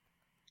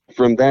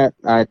 from that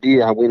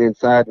idea, I went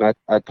inside and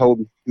I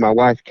told my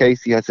wife,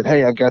 Casey, I said,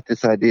 hey, I've got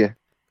this idea.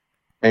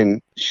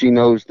 And she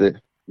knows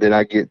that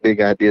I get big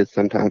ideas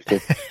sometimes. So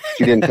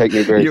she didn't take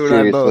me very seriously.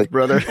 You and I both,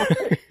 brother.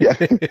 Yeah.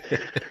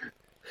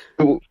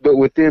 But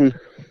within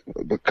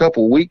a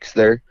couple weeks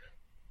there,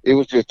 it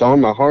was just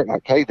on my heart,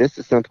 like, hey, this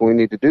is something we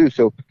need to do.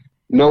 So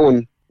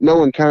knowing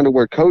kind of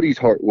where Cody's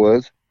heart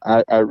was,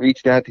 I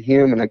reached out to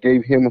him and I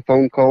gave him a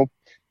phone call,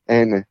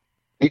 and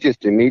he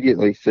just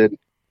immediately said,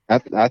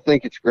 I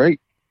think it's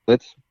great.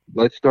 Let's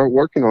start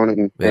working on it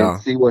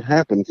and see what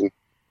happens. And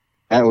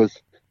that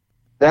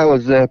that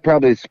was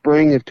probably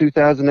spring of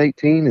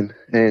 2018,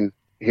 and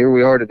here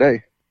we are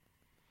today.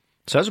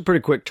 So that's a pretty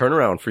quick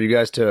turnaround for you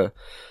guys to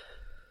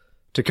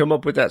come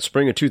up with that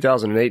spring of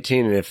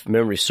 2018. And if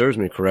memory serves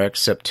me correct,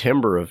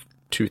 September of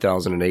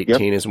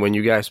 2018 is when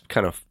you guys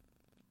kind of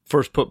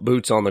first put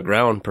boots on the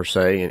ground, per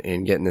se,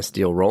 and getting this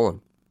deal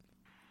rolling.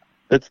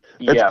 That's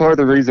part of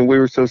the reason we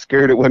were so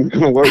scared it wasn't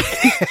going to work.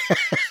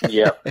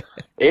 Yeah,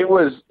 it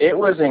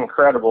was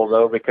incredible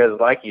though, because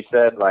like you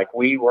said, like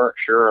we weren't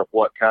sure of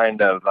what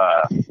kind of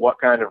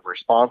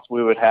response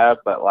we would have,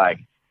 but like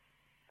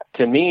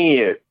to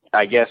me,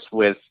 I guess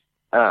with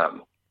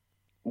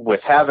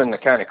having the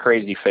kind of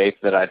crazy faith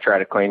that I try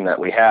to claim that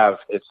we have,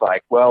 it's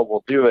like, well,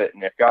 we'll do it,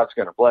 and if God's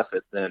going to bless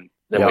it, then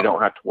we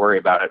don't have to worry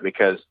about it,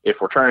 because if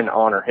we're trying to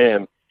honor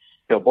Him,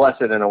 He'll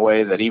bless it in a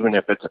way that even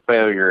if it's a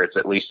failure, it's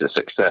at least a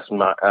success,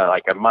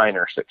 like a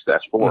minor success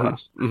for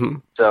us. Mm-hmm.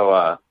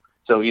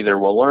 So either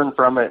we'll learn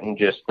from it and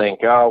just think,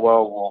 oh,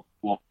 well,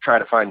 we'll try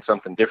to find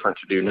something different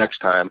to do next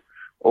time,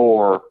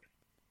 or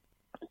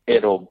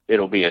it'll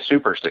be a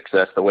super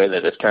success the way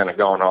that it's kind of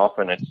gone off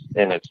and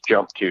it's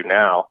jumped to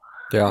now.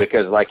 Yeah.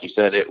 Because like you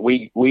said,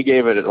 we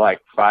gave it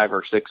like 5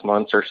 or 6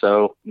 months or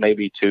so,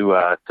 maybe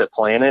to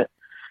plan it.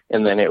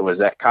 And then it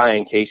was at Kai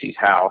and Casey's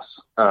house.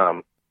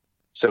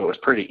 So it was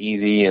pretty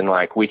easy. And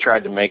like, we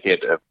tried to make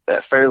it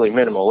a fairly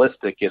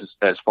minimalistic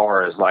as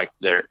far as like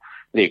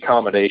the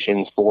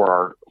accommodations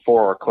for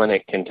our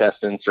clinic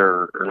contestants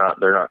or not,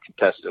 they're not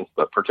contestants,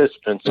 but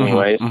participants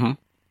anyways,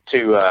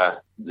 to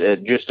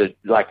just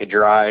like a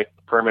dry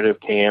primitive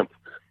camp.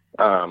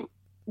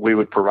 We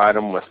would provide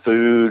them with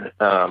food.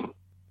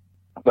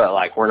 But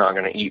like, we're not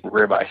going to eat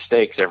ribeye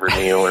steaks every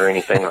meal or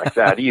anything like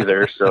that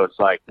either. So it's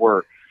like,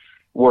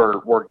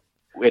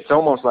 it's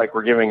almost like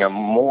we're giving a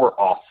more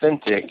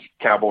authentic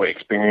cowboy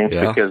experience,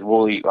 because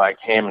we'll eat like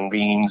ham and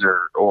beans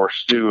or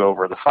stew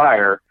over the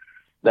fire.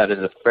 That is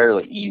a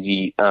fairly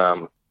easy,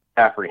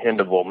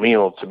 apprehendable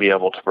meal to be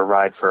able to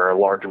provide for a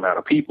large amount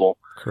of people.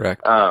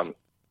 Correct. And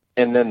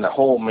then the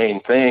whole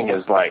main thing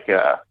is like,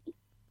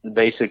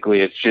 basically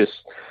it's just,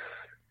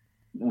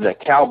 the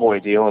cowboy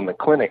deal and the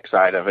clinic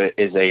side of it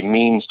is a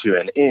means to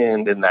an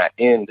end, and that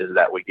end is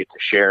that we get to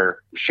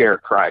share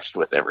Christ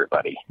with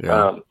everybody.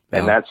 And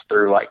that's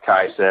through, like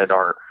Kai said,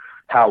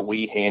 how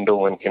we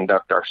handle and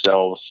conduct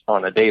ourselves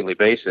on a daily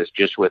basis,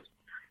 just with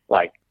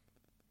like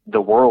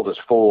the world is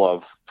full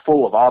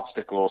of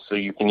obstacles, so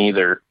you can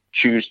either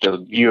choose to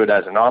view it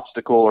as an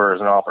obstacle or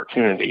as an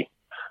opportunity.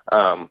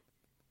 And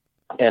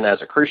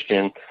as a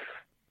Christian,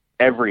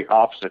 every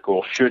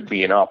obstacle should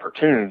be an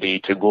opportunity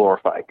to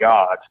glorify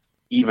God,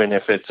 even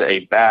if it's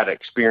a bad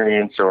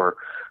experience or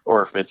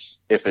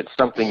if it's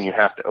something you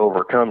have to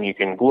overcome. You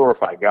can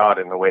glorify God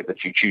in the way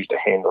that you choose to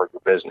handle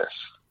your business.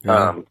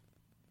 Yeah.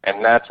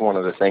 And that's one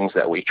of the things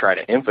that we try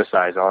to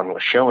emphasize on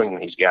with showing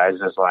these guys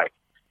is like,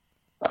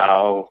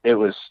 it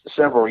was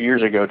several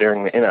years ago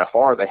during the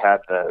NFR, they had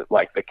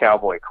the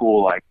Cowboy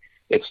Cool, like,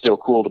 it's still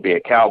cool to be a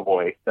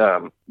cowboy.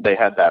 They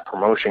had that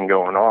promotion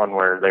going on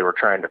where they were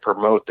trying to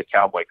promote the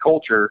cowboy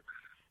culture.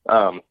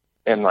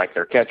 And like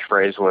their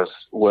catchphrase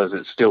was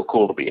it's still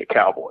cool to be a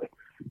cowboy.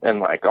 And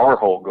like our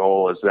whole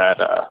goal is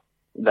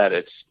that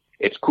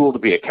it's cool to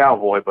be a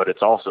cowboy, but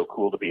it's also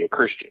cool to be a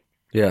Christian.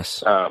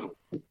 Yes.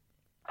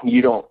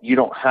 You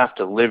don't have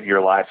to live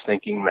your life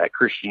thinking that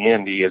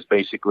Christianity is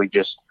basically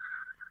just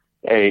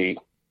a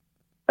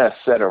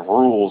set of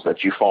rules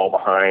that you fall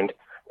behind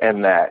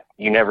and that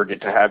you never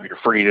get to have your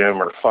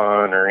freedom or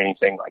fun or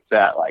anything like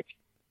that. Like,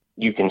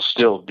 you can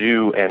still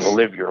do and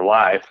live your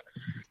life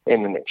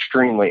in an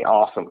extremely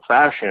awesome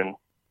fashion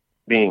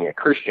being a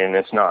Christian.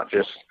 It's not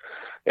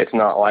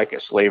like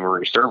a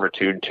slavery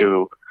servitude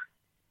to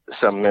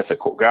some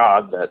mythical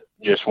God that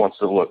just wants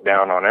to look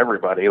down on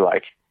everybody.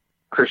 Like,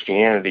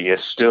 Christianity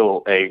is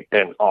still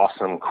an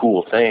awesome,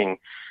 cool thing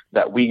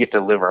that we get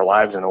to live our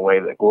lives in a way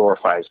that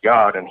glorifies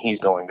God, and He's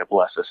going to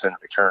bless us in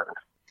return.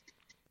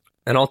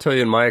 And I'll tell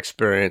you, in my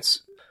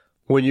experience,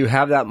 when you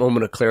have that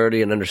moment of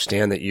clarity and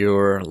understand that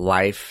your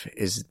life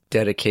is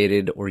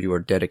dedicated, or you are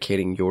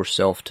dedicating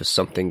yourself to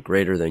something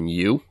greater than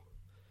you,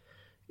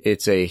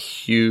 it's a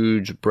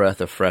huge breath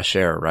of fresh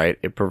air, right?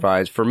 It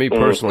provides, for me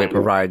personally, it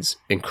provides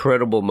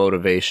incredible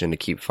motivation to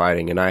keep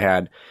fighting. And I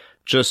had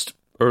just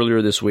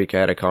earlier this week, I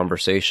had a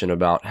conversation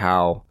about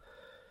how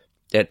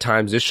at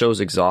times this show's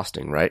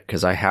exhausting, right?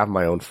 Because I have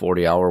my own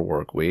 40-hour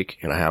work week,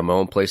 and I have my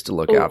own place to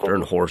look after,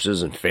 and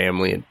horses and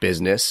family and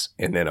business,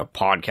 and then a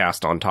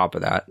podcast on top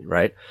of that,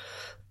 right?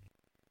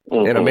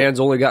 And a man's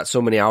only got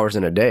so many hours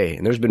in a day.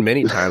 And there's been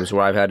many times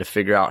where I've had to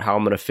figure out how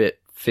I'm going to fit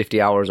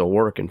 50 hours of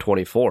work in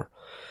 24.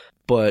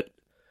 But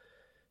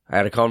I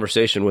had a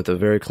conversation with a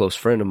very close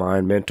friend of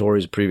mine, mentor,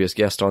 he's a previous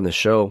guest on this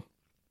show,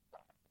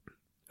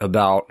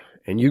 about,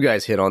 and you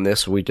guys hit on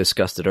this, we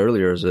discussed it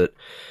earlier, is that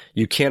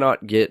you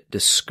cannot get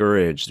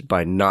discouraged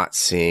by not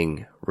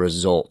seeing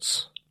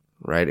results,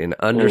 right? And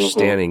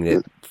understanding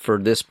that for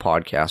this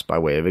podcast, by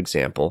way of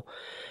example,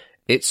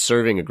 it's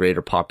serving a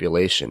greater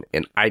population.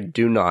 And I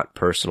do not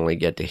personally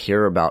get to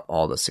hear about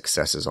all the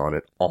successes on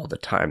it all the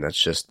time.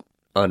 That's just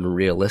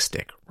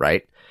unrealistic,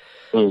 right?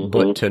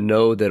 But to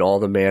know that all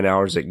the man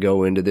hours that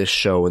go into this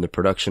show and the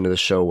production of the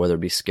show, whether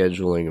it be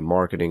scheduling and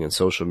marketing and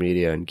social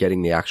media and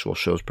getting the actual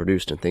shows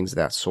produced and things of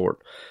that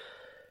sort,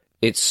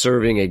 it's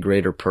serving a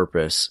greater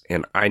purpose.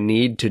 And I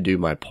need to do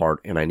my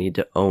part, and I need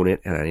to own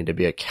it, and I need to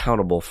be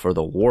accountable for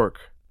the work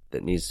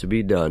that needs to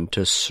be done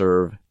to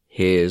serve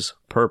his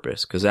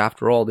purpose. Because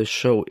after all, this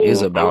show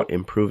is about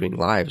improving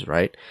lives,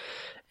 right?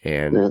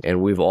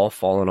 And we've all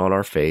fallen on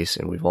our face,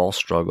 and we've all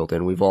struggled,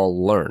 and we've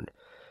all learned.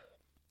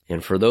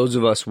 And for those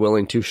of us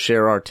willing to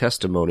share our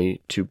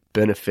testimony to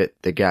benefit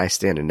the guy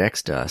standing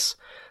next to us,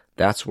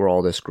 that's where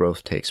all this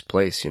growth takes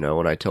place. You know,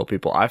 when I tell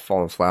people I've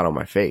fallen flat on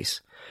my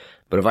face,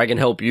 but if I can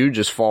help you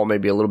just fall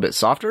maybe a little bit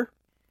softer,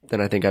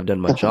 then I think I've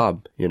done my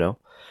job, you know?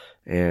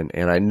 And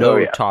I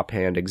know Top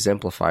Hand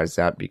exemplifies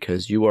that,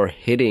 because you are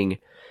hitting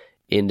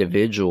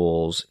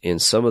individuals in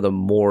some of the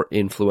more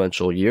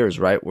influential years,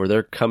 right? Where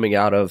they're coming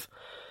out of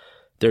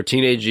their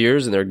teenage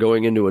years and they're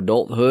going into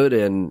adulthood,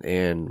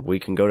 and we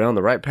can go down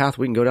the right path,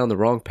 we can go down the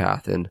wrong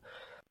path. And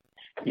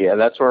yeah,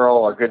 that's where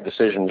all our good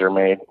decisions are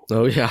made.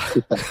 Oh yeah.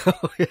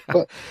 Oh,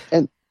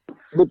 yeah.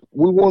 But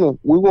we want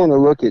to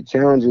look at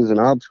challenges and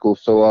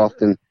obstacles so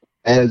often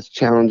as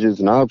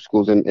challenges and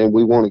obstacles, and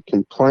we want to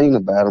complain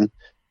about them.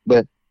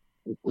 But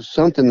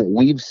something that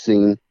we've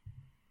seen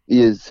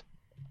is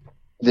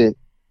that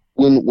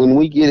when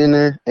we get in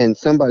there and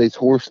somebody's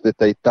horse that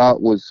they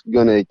thought was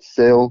going to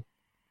excel,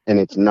 and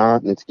it's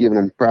not, and it's giving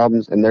them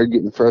problems, and they're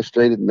getting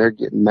frustrated and they're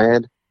getting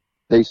mad,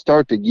 they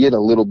start to get a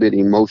little bit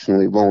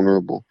emotionally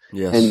vulnerable.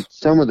 Yes. And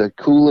some of the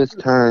coolest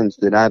times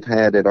that I've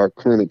had at our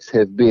clinics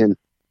have been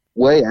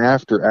way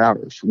after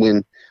hours,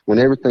 when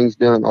everything's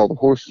done, all the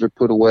horses are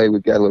put away,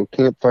 we've got a little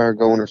campfire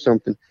going or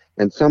something,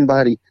 and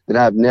somebody that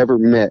I've never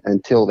met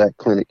until that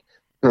clinic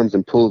comes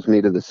and pulls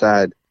me to the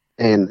side,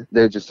 and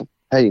they're just,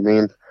 hey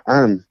man,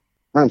 I'm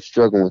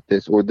struggling with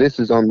this, or this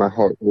is on my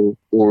heart,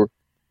 or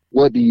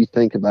what do you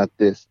think about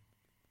this?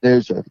 There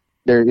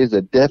is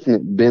a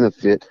definite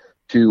benefit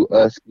to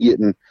us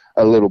getting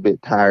a little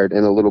bit tired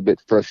and a little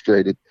bit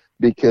frustrated,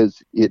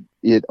 because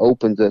it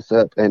opens us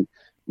up. And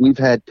we've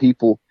had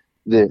people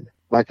that,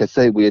 like I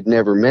say, we had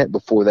never met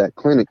before that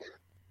clinic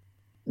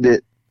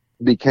that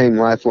became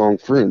lifelong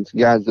friends,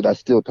 guys that I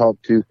still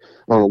talk to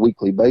on a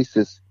weekly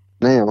basis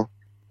now.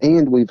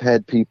 And we've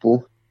had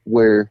people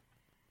where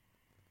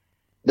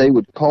they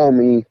would call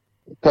me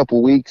a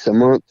couple weeks, a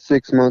month,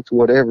 6 months,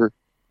 whatever,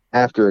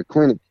 after a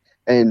clinic,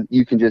 and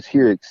you can just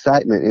hear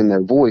excitement in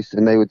their voice.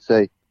 And they would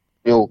say,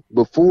 you know,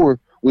 before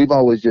we've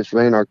always just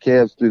ran our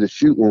calves through the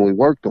chute when we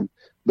worked them,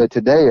 but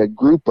today a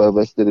group of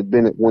us that had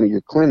been at one of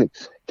your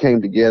clinics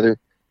came together,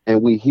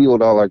 and we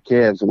healed all our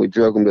calves, and we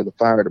drug them to the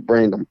fire to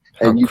brand them.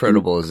 How and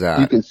incredible is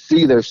that? You can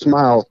see their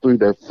smile through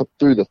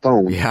the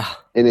phone. Yeah.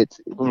 And it's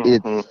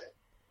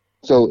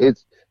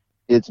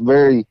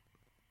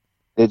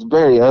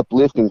very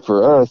uplifting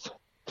for us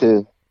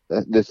to,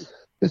 this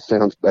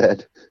sounds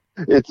bad.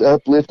 It's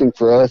uplifting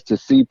for us to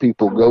see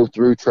people go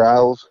through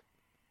trials,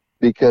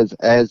 because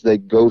as they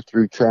go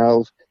through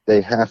trials, they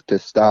have to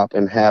stop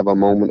and have a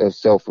moment of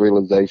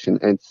self-realization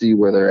and see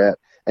where they're at.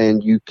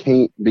 And you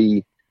can't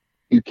be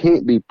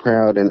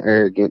proud and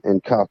arrogant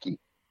and cocky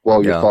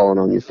while you're falling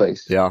on your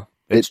face. Yeah,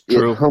 it's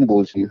true. It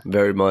humbles you.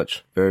 Very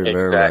much. Very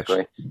much.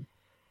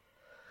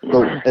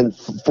 So, and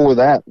for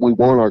that, we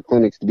want our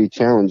clinics to be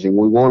challenging.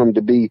 We want them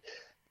to be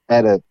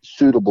at a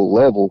suitable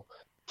level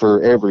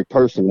for every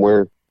person,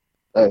 where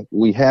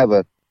we have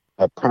a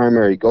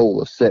primary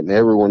goal of setting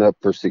everyone up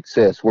for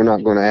success. We're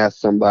not going to ask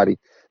somebody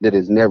that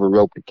has never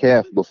roped a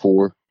calf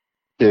before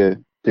to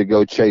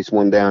go chase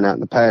one down out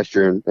in the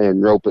pasture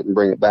and rope it and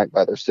bring it back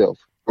by themselves.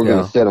 We're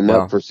going to set them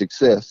up for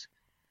success,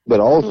 but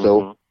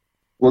also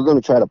we're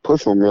going to try to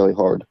push them really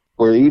hard,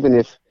 where even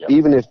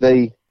if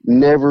they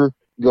never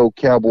go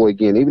cowboy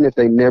again, even if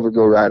they never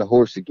go ride a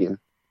horse again,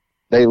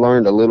 they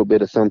learned a little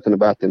bit of something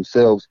about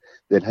themselves,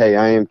 that, hey,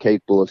 I am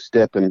capable of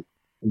stepping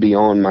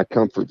beyond my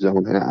comfort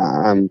zone, and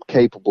I'm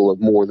capable of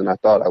more than I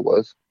thought I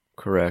was.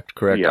 Correct.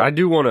 Yeah. I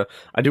do want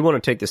to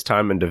take this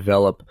time and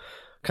develop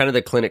kind of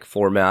the clinic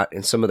format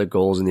and some of the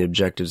goals and the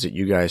objectives that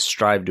you guys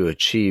strive to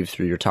achieve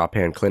through your Top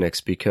Hand clinics,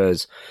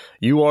 because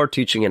you are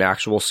teaching an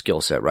actual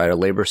skill set, right? A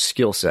labor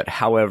skill set.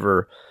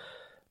 However,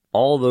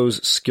 all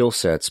those skill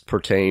sets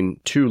pertain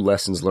to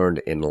lessons learned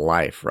in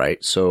life,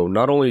 right? So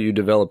not only are you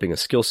developing a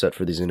skill set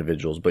for these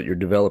individuals, but you're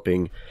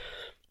developing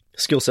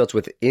skill sets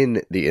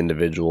within the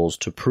individuals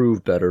to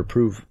prove better,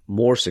 prove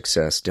more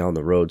success down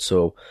the road.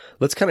 So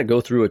let's kind of go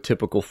through a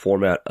typical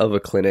format of a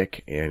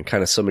clinic and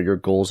kind of some of your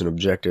goals and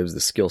objectives, the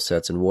skill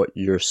sets, and what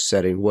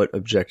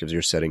objectives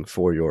you're setting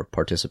for your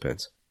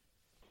participants.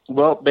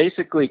 Well,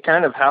 basically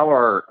kind of how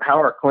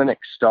our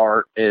clinics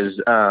start is,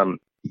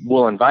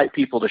 we'll invite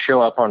people to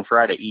show up on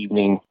Friday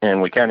evening,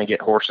 and we kind of get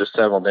horses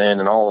settled in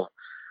and all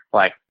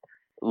like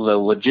the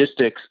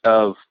logistics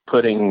of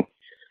putting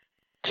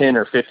 10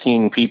 or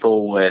 15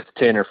 people with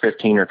 10 or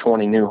 15 or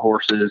 20 new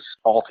horses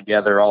all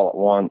together all at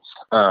once.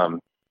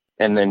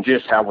 And then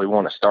just how we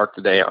want to start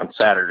the day on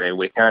Saturday.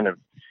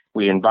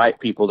 We invite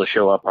people to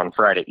show up on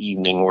Friday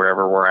evening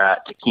wherever we're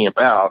at to camp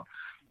out.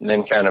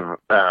 then kind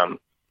of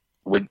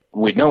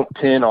we don't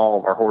pin all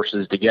of our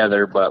horses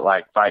together, but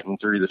like fighting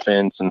through the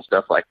fence and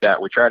stuff like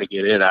that, we try to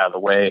get it out of the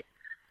way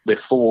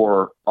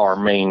before our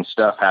main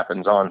stuff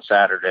happens on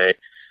Saturday.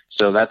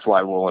 So that's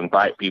why we'll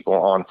invite people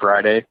on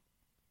Friday.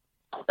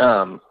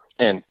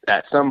 And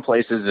at some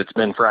places it's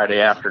been Friday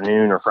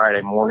afternoon or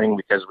Friday morning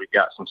because we've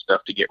got some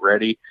stuff to get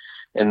ready.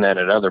 And then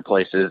at other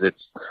places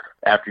it's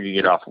after you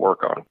get off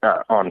work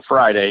on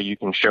Friday, you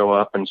can show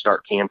up and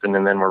start camping,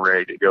 and then we're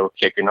ready to go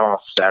kicking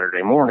off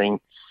Saturday morning.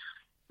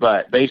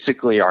 But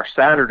basically our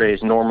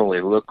Saturdays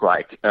normally look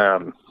like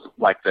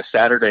the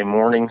Saturday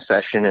morning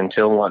session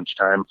until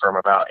lunchtime from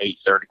about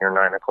 8:30 or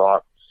 9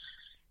 o'clock.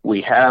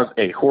 We have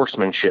a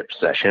horsemanship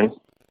session.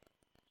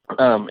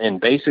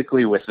 And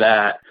basically with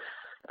that,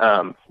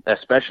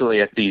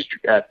 especially at these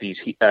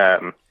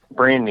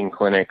branding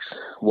clinics,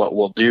 what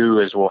we'll do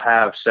is we'll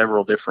have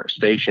several different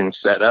stations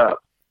set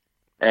up.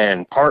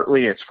 And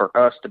partly it's for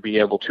us to be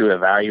able to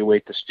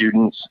evaluate the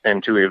students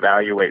and to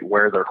evaluate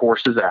where their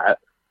horse is at.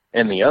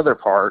 And the other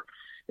part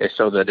is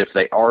so that if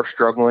they are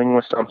struggling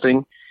with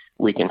something,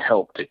 we can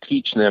help to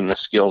teach them the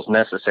skills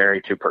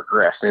necessary to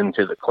progress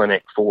into the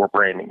clinic for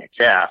branding a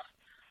calf.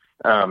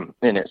 And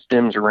it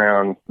stems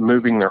around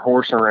moving their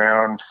horse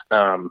around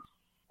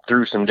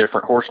through some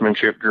different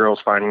horsemanship drills,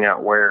 finding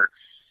out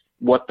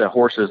what the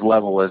horse's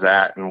level is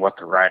at and what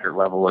the rider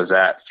level is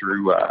at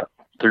through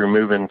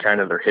moving kind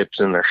of their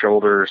hips and their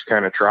shoulders,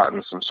 kind of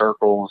trotting some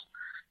circles,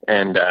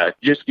 and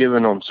just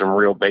giving them some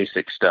real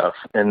basic stuff.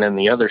 And then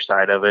the other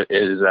side of it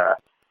is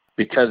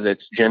because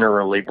it's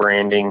generally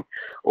branding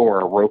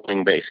or a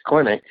roping based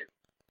clinic,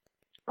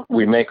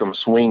 we make them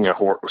swing a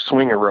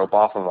rope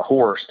off of a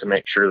horse to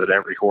make sure that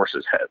every horse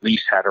has at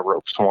least had a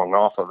rope swung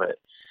off of it.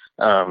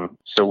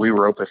 So we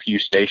rope a few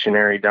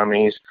stationary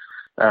dummies.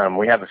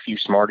 We have a few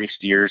Smarty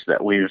steers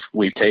that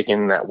we've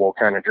taken that we'll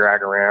kind of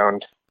drag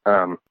around,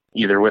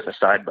 either with a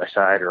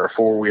side-by-side or a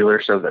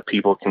four-wheeler so that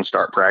people can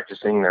start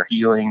practicing their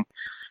heeling,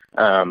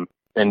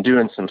 and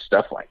doing some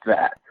stuff like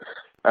that.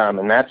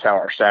 And that's how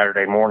our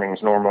Saturday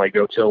mornings normally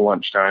go till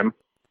lunchtime.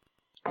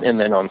 And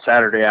then on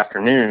Saturday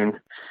afternoon,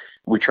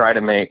 we try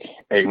to make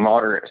a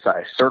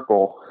moderate-sized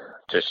circle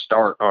to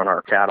start on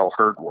our cattle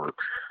herd work,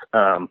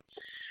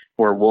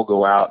 where we'll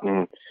go out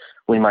and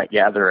we might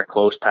gather a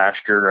close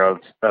pasture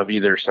of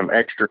either some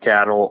extra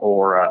cattle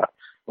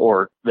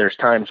or there's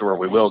times where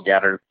we will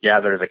gather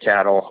the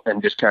cattle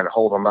and just kind of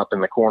hold them up in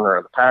the corner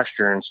of the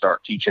pasture and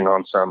start teaching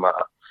on some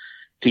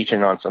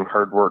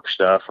herd work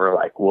stuff, or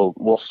like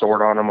we'll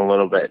sort on them a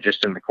little bit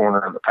just in the corner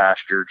of the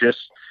pasture,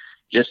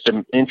 just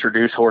to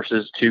introduce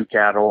horses to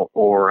cattle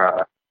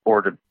or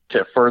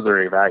to further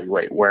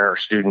evaluate where our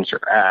students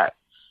are at.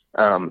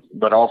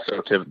 But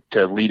also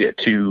to lead it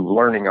to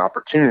learning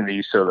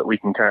opportunities so that we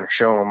can kind of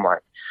show them,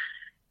 like,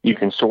 you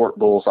can sort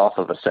bulls off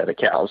of a set of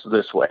cows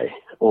this way,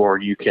 or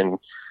you can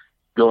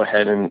go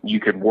ahead and you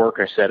could work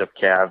a set of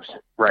calves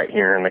right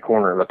here in the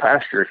corner of the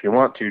pasture if you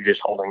want to,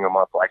 just holding them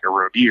up like a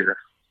roe deer.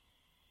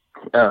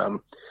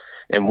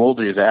 And we'll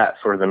do that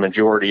for the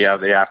majority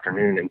of the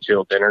afternoon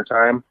until dinner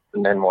time.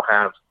 And then we'll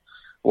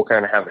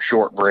kind of have a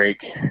short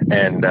break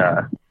and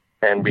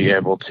be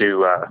able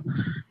to,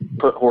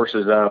 put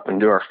horses up and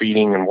do our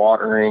feeding and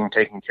watering,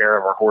 taking care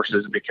of our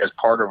horses, because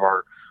part of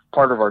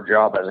our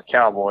job as a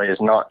cowboy is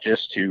not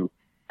just to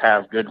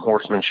have good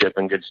horsemanship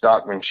and good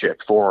stockmanship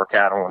for our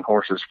cattle and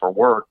horses for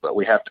work, but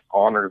we have to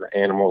honor the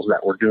animals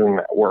that we're doing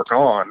that work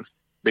on,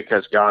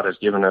 because God has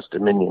given us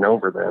dominion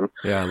over them.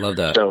 Yeah, I love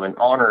that. So in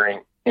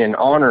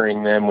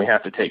honoring them, we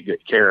have to take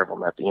good care of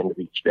them at the end of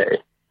each day.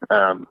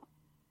 And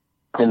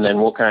then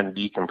we'll kind of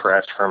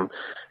decompress from,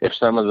 if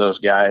some of those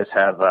guys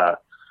have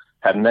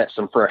met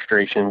some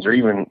frustrations, or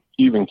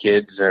even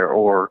kids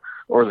or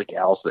the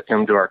gals that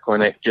come to our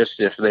clinic, just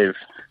if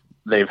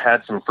they've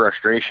had some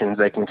frustrations,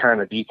 they can kind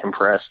of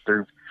decompress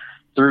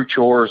through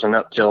chores and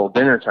up till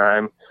dinner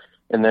time.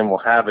 And then we'll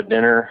have a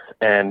dinner,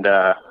 and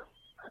I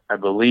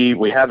believe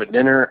we have a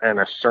dinner and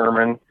a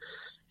sermon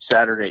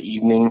Saturday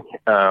evening.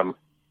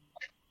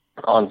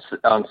 On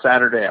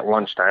Saturday at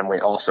lunchtime, we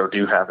also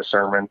do have a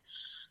sermon.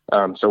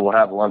 So we'll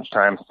have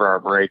lunchtime for our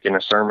break and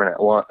a sermon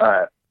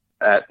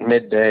at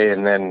midday,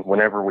 and then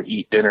whenever we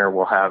eat dinner,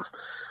 we'll have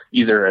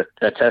either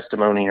a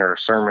testimony or a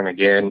sermon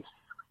again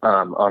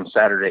on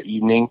Saturday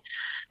evening,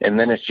 and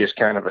then it's just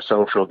kind of a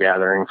social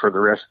gathering for the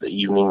rest of the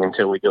evening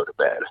until we go to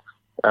bed.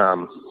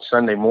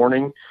 Sunday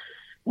morning,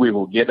 we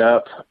will get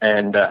up,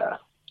 and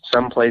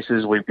some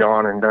places we've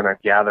gone and done a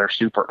gather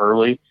super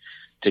early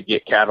to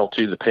get cattle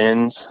to the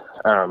pens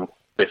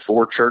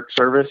before church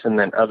service, and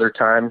then other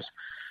times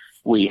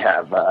we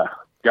have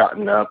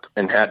gotten up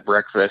and had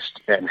breakfast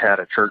and had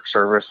a church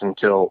service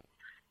until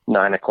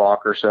 9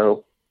 o'clock or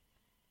so.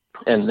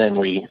 And then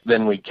we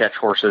catch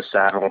horses,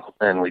 saddle,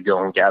 and we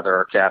go and gather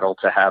our cattle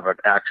to have an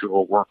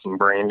actual working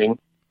branding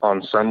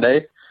on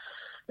Sunday.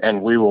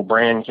 And we will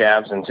brand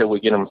calves until we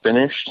get them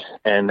finished.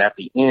 And at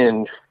the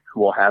end,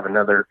 we'll have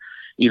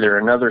either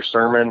another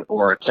sermon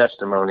or a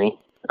testimony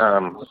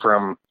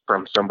from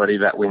somebody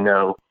that we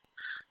know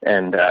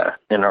and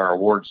in our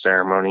award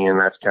ceremony, and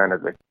that's kind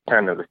of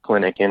the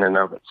clinic in and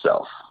of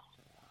itself.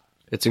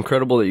 It's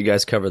incredible that you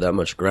guys cover that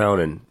much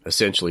ground in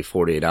essentially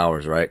 48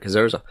 hours, right? Because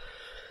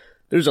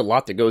there's a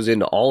lot that goes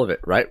into all of it,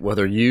 right?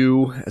 Whether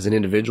you as an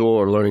individual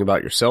are learning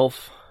about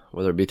yourself,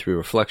 whether it be through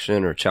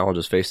reflection or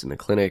challenges faced in the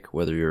clinic,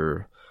 whether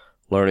you're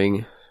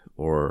learning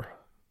or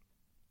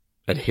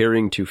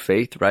adhering to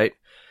faith, right?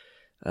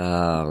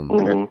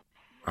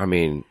 I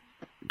mean,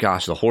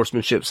 gosh, the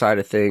horsemanship side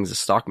of things, the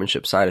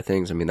stockmanship side of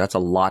things, I mean, that's a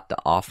lot to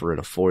offer in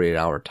a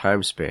 48-hour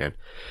time span.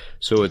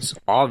 So it's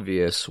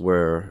obvious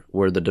where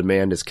the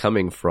demand is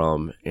coming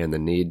from and the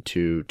need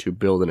to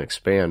build and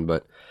expand.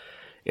 But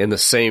in the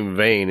same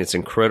vein, it's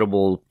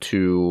incredible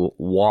to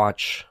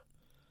watch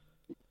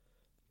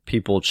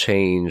people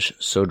change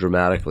so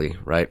dramatically,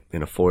 right,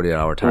 in a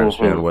 48-hour time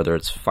span, whether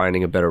it's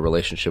finding a better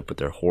relationship with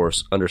their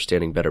horse,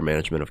 understanding better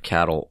management of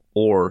cattle,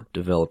 or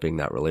developing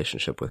that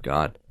relationship with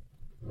God.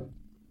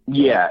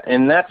 Yeah,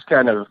 and that's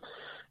kind of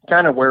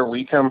where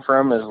we come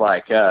from, is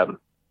like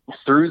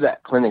through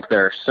that clinic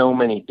there are so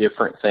many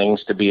different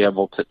things to be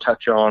able to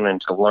touch on and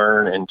to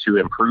learn and to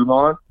improve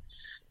on,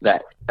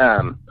 that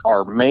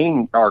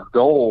our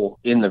goal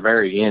in the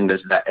very end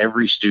is that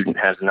every student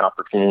has an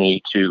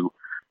opportunity to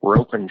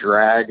rope and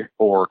drag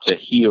or to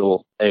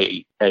heel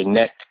a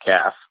necked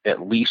calf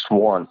at least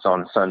once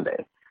on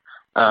Sunday.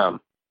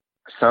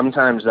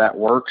 Sometimes that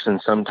works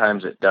and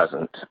sometimes it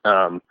doesn't.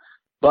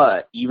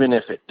 But even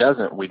if it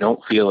doesn't, we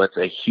don't feel it's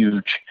a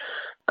huge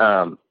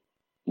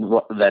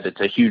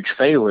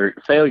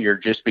failure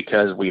just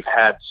because we've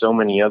had so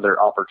many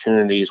other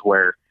opportunities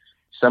where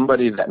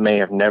somebody that may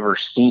have never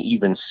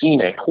even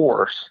seen a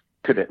horse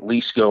could at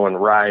least go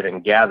and ride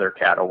and gather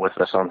cattle with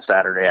us on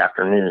Saturday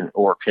afternoon,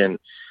 or can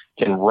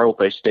rope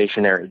a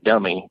stationary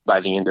dummy by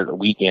the end of the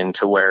weekend,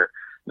 to where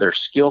their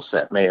skill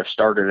set may have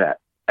started at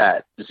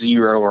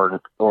 0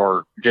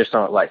 or just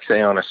on, like,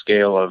 say, on a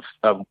scale of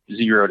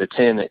 0 to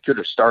 10, it could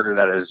have started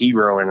at a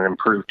 0 and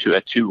improved to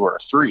a 2 or a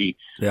 3,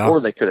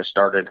 or they could have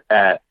started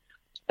at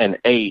an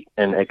 8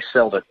 and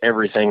excelled at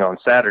everything on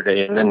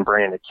Saturday and then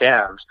branded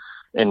calves,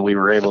 and we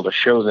were able to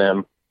show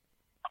them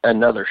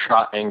another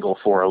shot angle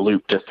for a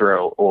loop to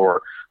throw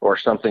or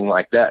something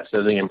like that,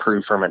 so they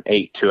improved from an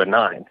 8 to a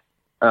 9.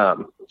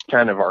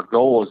 Kind of our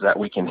goal is that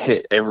we can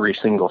hit every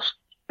single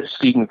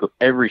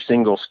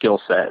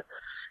skill set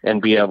and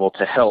be able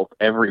to help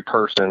every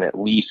person at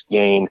least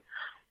gain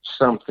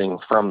something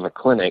from the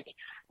clinic,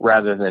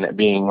 rather than it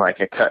being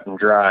like a cut and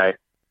dry,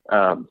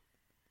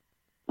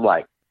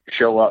 like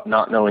show up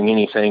not knowing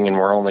anything and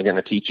we're only going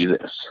to teach you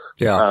this.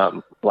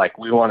 Like,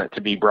 we want it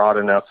to be broad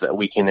enough that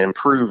we can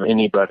improve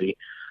anybody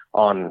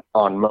on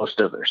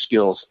most of their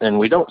skills. And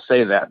we don't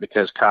say that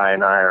because Kai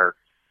and I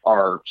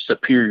are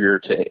superior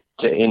to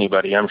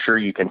anybody. I'm sure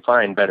you can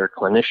find better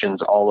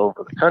clinicians all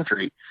over the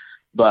country,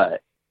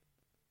 but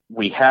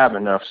we have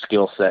enough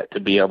skill set to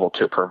be able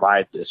to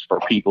provide this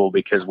for people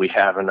because we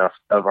have enough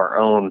of our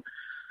own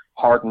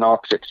hard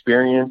knocks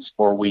experience,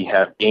 or we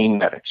have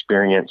gained that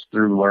experience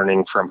through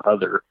learning from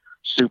other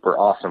super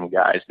awesome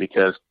guys,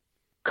 because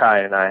Kai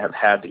and I have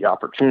had the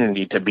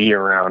opportunity to be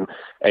around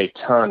a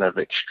ton of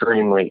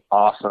extremely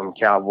awesome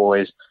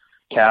cowboys,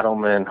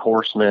 cattlemen,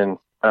 horsemen,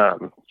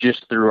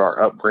 just through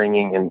our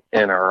upbringing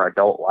and our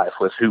adult life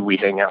with who we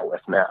hang out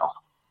with now.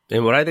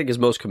 And what I think is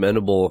most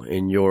commendable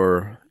in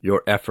your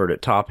effort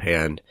at Top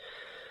Hand,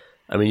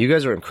 I mean, you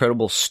guys are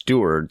incredible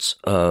stewards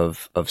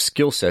of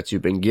skill sets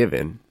you've been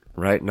given,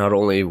 right? Not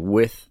only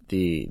with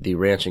the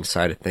ranching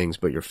side of things,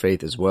 but your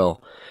faith as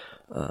well.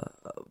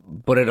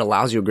 But it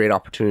allows you a great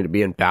opportunity to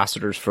be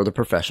ambassadors for the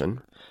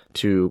profession,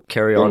 to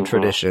carry on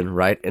tradition,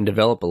 right? And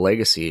develop a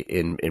legacy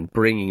in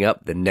bringing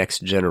up the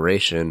next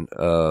generation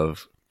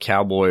of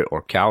cowboy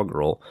or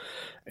cowgirl.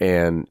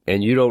 And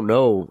you don't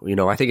know,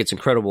 I think it's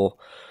incredible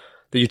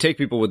that you take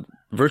people with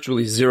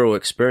virtually zero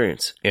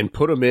experience and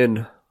put them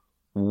in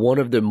one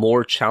of the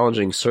more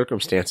challenging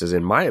circumstances,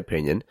 in my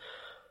opinion,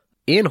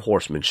 in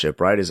horsemanship,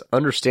 right, is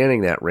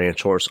understanding that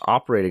ranch horse,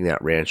 operating that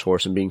ranch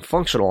horse, and being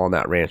functional on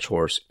that ranch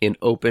horse in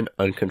open,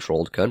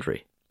 uncontrolled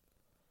country.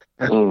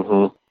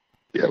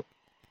 Yep.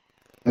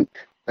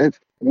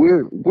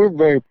 We're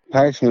very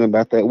passionate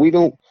about that. We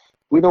don't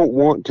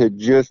want to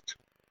just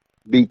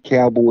be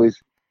cowboys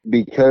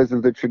because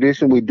of the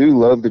tradition. We do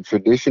love the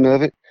tradition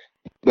of it,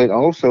 but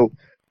also,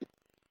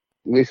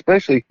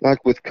 especially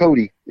like with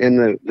Cody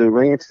and the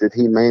ranch that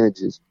he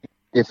manages,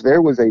 if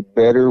there was a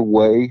better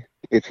way,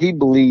 if he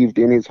believed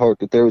in his heart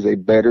that there was a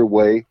better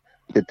way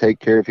to take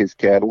care of his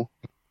cattle,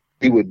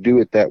 he would do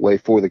it that way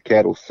for the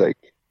cattle's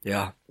sake.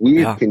 We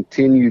have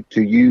continued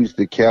to use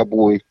the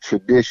cowboy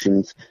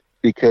traditions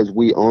because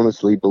we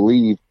honestly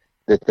believe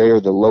that they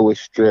are the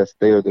lowest stress.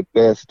 They are the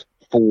best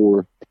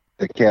for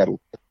the cattle.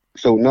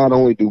 So not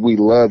only do we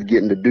love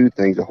getting to do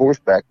things a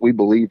horseback, we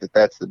believe that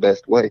that's the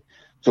best way.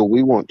 So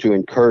we want to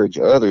encourage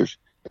others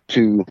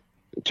to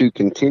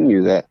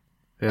continue that.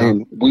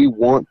 And we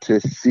want to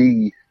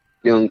see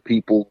young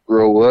people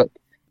grow up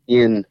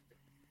in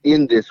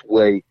this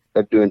way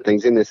of doing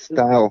things, in this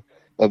style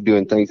of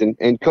doing things.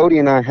 And Cody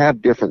and I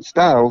have different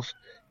styles,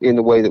 in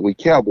the way that we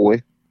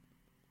cowboy,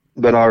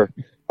 but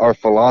our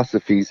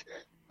philosophies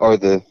are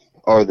the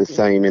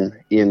same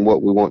in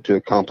what we want to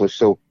accomplish.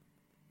 So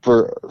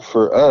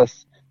for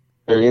us,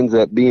 there ends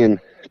up being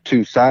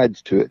two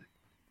sides to it.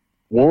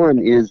 One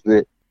is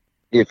that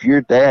if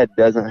your dad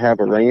doesn't have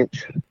a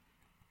ranch,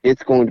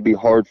 it's going to be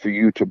hard for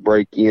you to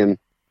break in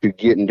to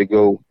getting to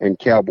go and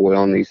cowboy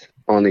on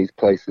these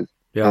places.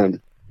 Yeah.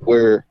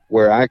 Where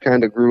I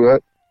kind of grew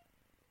up,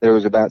 there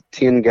was about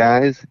 10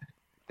 guys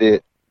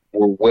that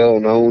were well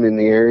known in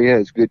the area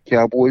as good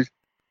cowboys,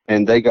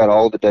 and they got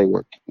all the day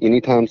work.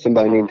 Anytime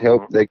somebody needed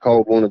help, they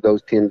called one of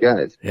those 10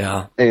 guys.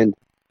 Yeah. And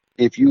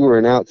if you were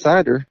an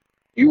outsider,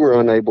 you were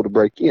unable to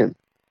break in.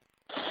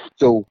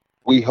 So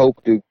we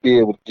hope to be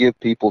able to give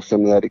people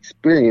some of that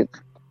experience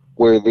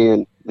where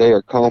then they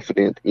are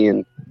confident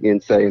in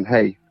saying,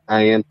 hey,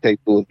 I am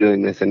capable of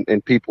doing this,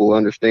 and people will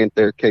understand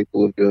they're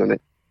capable of doing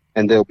it,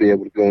 and they'll be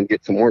able to go and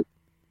get some work.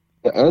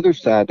 The other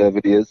side of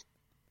it is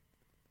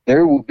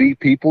there will be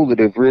people that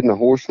have ridden a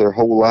horse their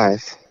whole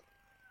life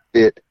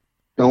that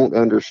don't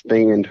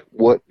understand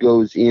what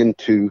goes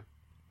into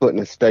putting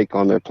a steak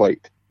on their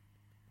plate.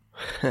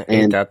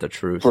 Ain't that the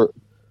truth?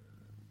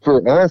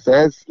 For us,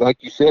 as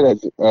like you said,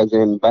 as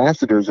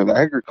ambassadors of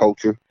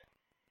agriculture,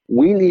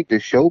 we need to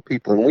show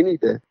people, and we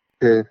need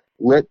to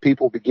let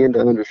people begin to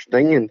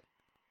understand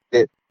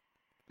that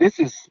this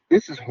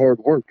is hard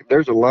work.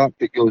 There's a lot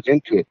that goes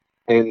into it,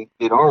 and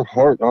that our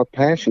heart and our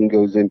passion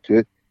goes into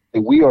it,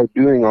 that we are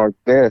doing our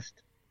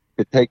best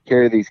to take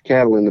care of these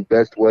cattle in the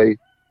best way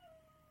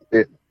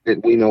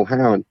that we know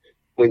how. And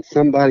when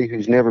somebody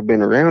who's never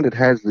been around it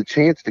has the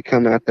chance to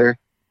come out there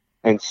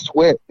and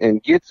sweat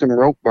and get some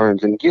rope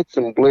burns and get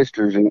some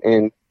blisters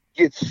and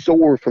get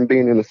sore from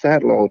being in the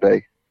saddle all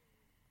day,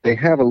 they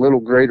have a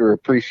little greater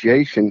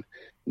appreciation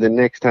the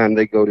next time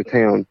they go to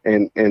town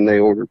and they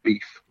order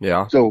beef.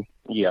 Yeah. So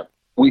yeah,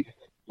 we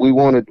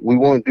want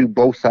to do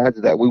both sides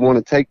of that. We want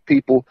to take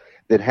people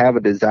that have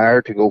a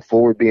desire to go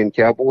forward being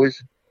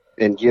cowboys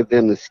and give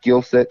them the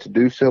skill set to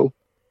do so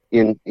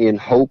in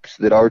hopes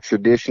that our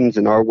traditions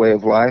and our way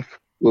of life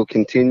will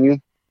continue.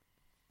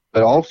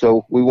 But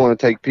also, we want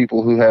to take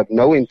people who have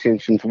no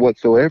intentions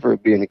whatsoever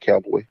of being a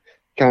cowboy,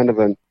 kind of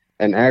an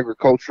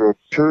agricultural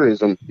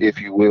tourism, if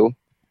you will,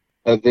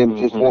 of them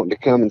just wanting to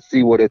come and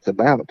see what it's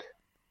about.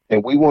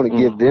 And we want to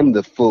give them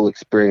the full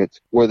experience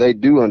where they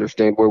do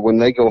understand, where when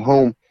they go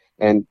home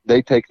and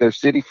they take their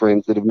city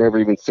friends that have never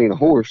even seen a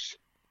horse,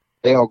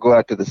 they all go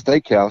out to the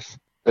steakhouse.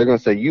 They're going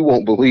to say, you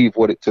won't believe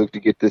what it took to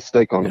get this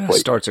steak on the plate.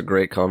 Starts a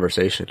great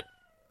conversation.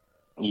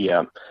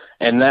 Yeah.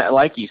 And that,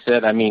 like you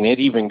said, I mean, it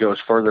even goes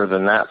further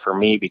than that for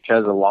me,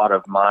 because a lot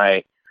of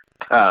my,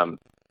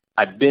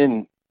 I've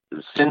been,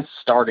 since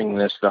starting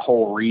this, the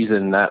whole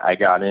reason that I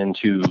got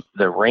into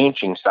the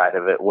ranching side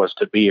of it was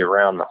to be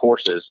around the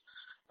horses,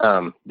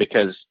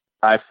 because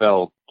I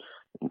felt,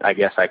 I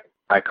guess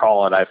I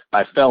call it,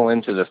 I fell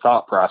into the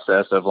thought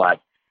process of like,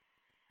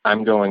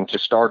 I'm going to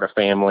start a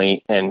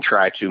family and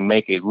try to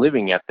make a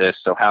living at this.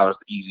 So how is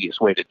the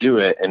easiest way to do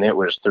it? And it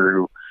was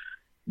through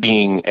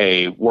being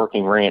a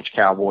working ranch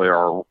cowboy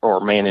or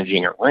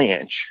managing a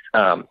ranch.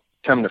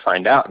 Come to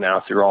find out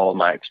now, through all of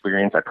my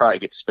experience, I probably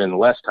get to spend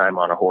less time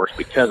on a horse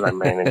because I'm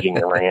managing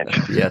a ranch.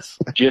 Yes.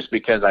 Just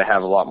because I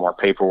have a lot more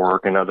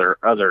paperwork and other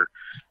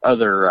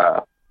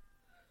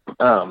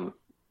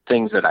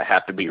things that I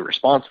have to be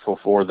responsible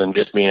for than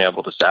just being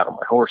able to saddle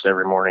my horse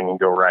every morning and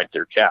go ride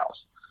through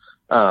cows.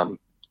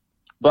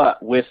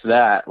 But with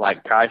that,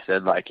 like Kai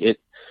said, like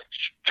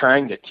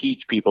trying to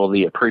teach people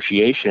the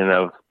appreciation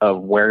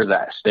of where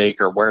that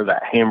steak or where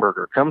that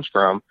hamburger comes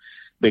from,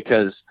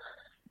 because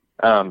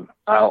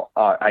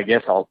I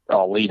guess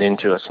I'll lead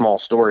into a small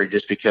story,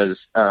 just because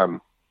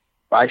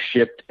I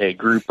shipped a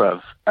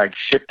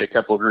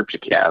couple of groups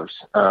of calves.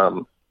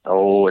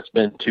 It's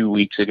been 2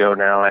 weeks ago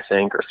now, I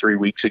think, or 3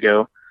 weeks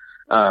ago,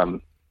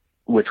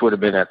 which would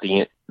have been at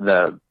the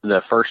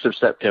 1st of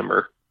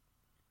September.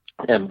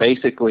 And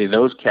basically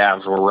those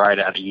calves were right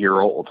at a year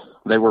old.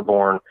 They were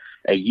born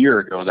a year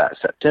ago that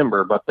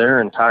September, but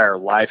their entire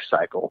life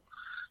cycle.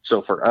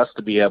 So for us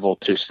to be able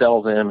to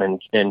sell them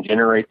and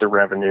generate the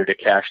revenue to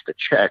cash the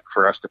check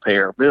for us to pay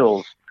our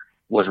bills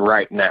was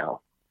right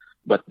now.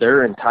 But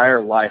their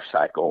entire life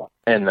cycle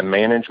and the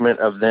management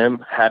of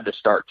them had to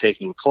start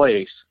taking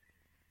place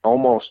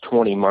almost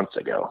 20 months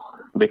ago,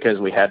 because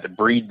we had to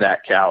breed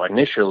that cow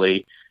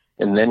initially,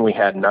 and then we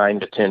had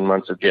 9 to 10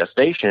 months of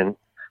gestation.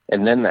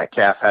 And then that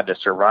calf had to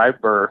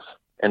survive birth,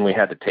 and we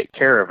had to take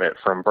care of it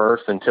from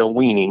birth until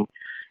weaning,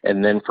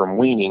 and then from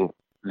weaning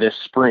this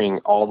spring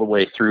all the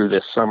way through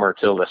this summer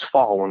till this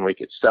fall when we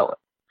could sell it.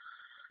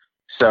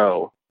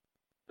 So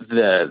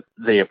the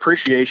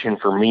appreciation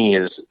for me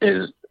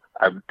is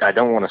I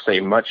don't want to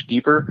say much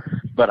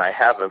deeper, but I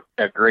have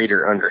a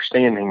greater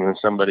understanding than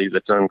somebody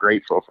that's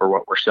ungrateful for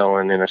what we're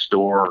selling in a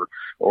store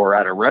or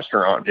at a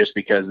restaurant, just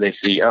because they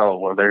see, oh,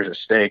 well, there's a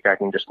steak, I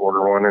can just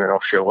order one and it'll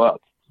show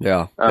up.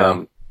 Yeah.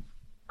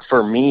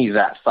 For me,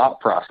 that thought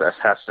process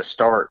has to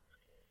start,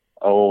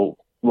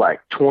 like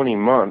 20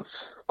 months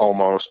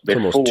almost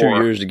before. Almost 2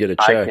 years to get a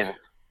check.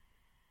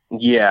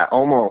 Yeah,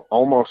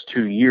 almost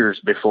 2 years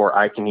before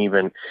I can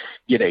even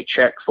get a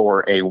check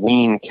for a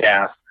wean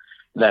calf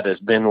that has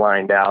been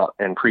lined out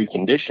and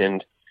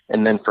preconditioned.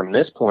 And then from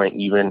this point,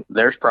 even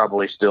there's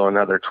probably still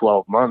another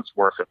 12 months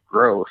worth of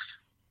growth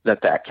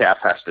that calf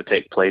has to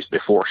take place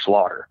before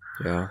slaughter.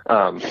 Yeah.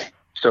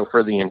 So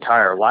for the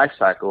entire life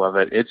cycle of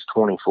it, it's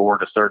 24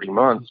 to 30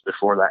 months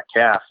before that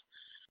calf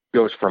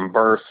goes from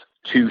birth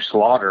to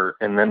slaughter.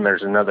 And then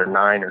there's another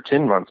 9 or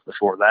 10 months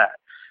before that.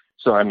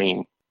 So, I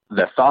mean,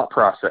 the thought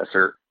process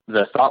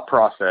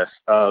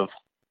of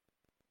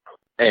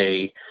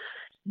a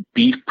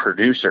beef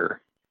producer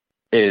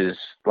is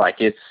like,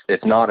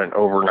 it's not an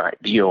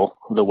overnight deal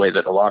the way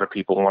that a lot of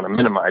people want to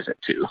minimize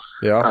it to.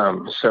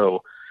 Yeah.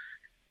 So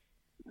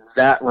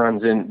that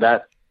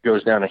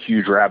goes down a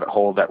huge rabbit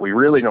hole that we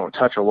really don't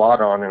touch a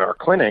lot on in our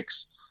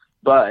clinics,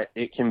 but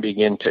it can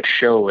begin to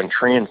show and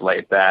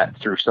translate that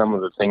through some of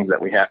the things that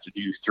we have to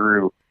do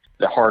through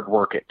the hard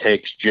work it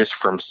takes just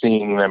from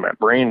seeing them at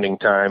branding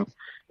time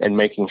and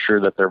making sure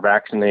that they're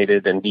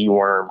vaccinated and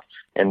dewormed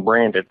and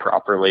branded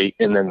properly,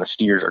 and then the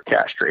steers are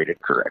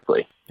castrated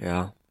correctly.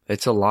 Yeah,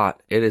 it's a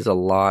lot. It is a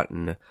lot,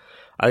 and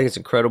I think it's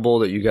incredible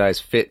that you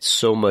guys fit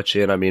so much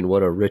in. I mean,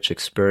 what a rich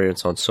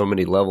experience on so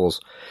many levels.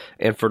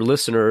 And for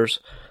listeners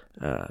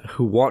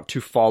who want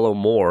to follow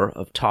more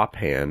of Top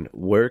Hand,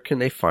 where can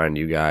they find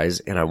you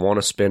guys? And I want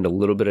to spend a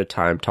little bit of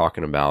time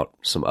talking about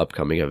some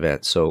upcoming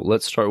events. So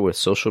let's start with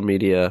social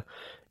media,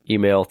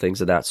 email,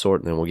 things of that sort,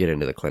 and then we'll get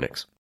into the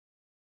clinics.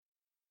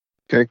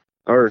 Okay.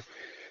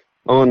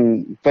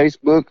 On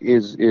Facebook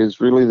is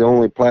really the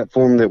only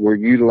platform that we're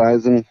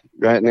utilizing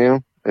right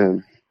now.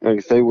 Like I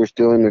say, we're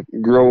still in the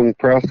growing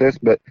process,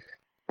 but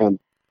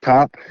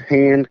Top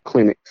Hand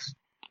Clinics.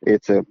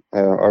 It's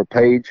our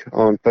page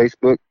on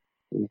Facebook.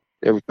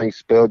 Everything's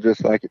spelled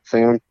just like it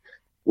sounds.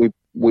 We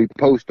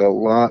post a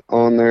lot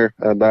on there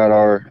about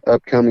our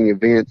upcoming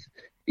events.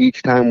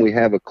 Each time we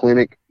have a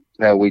clinic,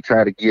 we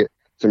try to get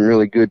some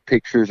really good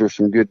pictures or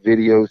some good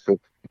videos. So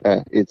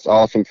it's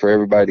awesome for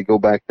everybody to go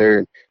back there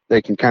and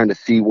they can kind of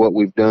see what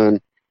we've done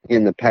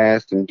in the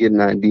past and get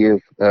an idea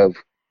of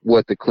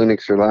what the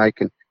clinics are like.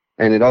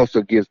 And it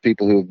also gives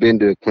people who have been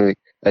to a clinic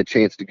a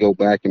chance to go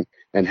back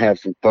and have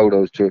some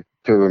photos to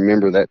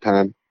remember that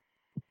time.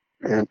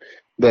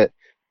 But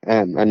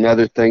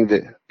another thing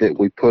that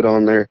we put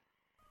on there,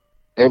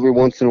 every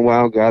once in a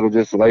while, God will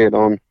just lay it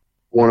on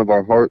one of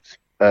our hearts,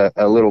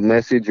 a little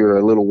message or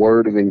a little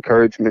word of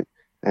encouragement.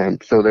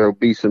 So there will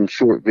be some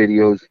short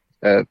videos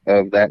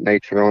of that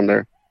nature on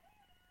there.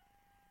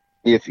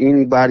 If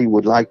anybody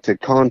would like to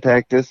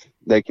contact us,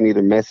 they can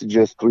either message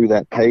us through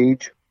that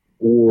page,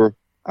 or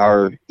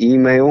our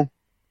email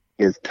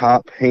is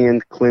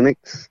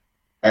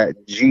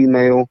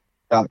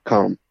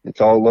tophandclinics@gmail.com.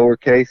 It's all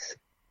lowercase,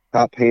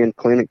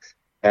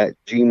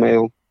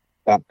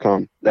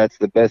 tophandclinics@gmail.com. That's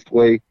the best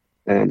way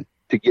to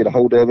get a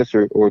hold of us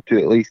or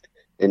to at least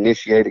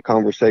initiate a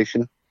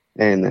conversation,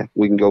 and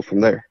we can go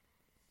from there.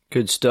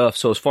 Good stuff.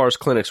 So as far as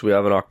clinics, we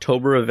have an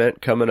October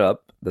event coming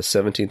up, the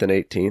 17th and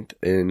 18th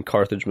in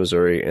Carthage,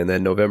 Missouri, and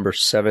then November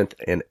 7th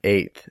and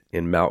 8th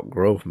in Mount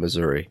Grove,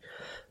 Missouri.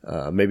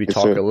 Maybe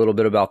talk a little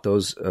bit about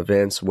those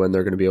events, when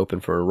they're going to be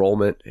open for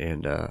enrollment,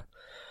 and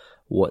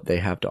what they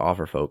have to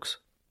offer folks.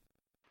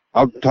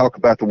 I'll talk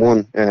about the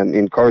one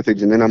in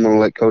Carthage, and then I'm going to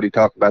let Cody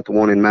talk about the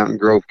one in Mountain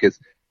Grove, because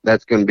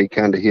that's going to be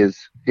kind of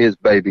his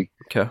baby.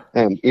 Okay.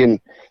 In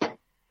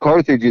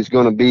Carthage is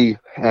going to be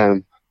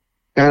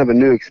kind of a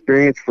new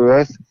experience for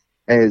us,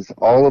 as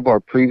all of our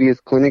previous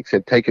clinics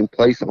have taken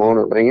place on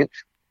a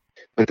ranch.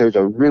 But there's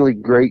a really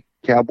great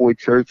cowboy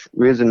church,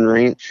 Risen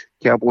Ranch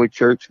Cowboy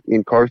Church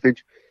in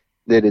Carthage,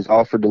 that has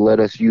offered to let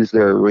us use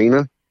their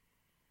arena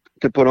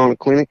to put on a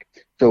clinic.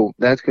 So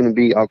that's going to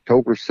be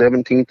October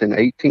 17th and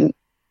 18th.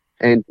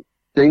 And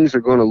things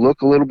are going to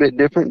look a little bit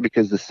different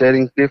because the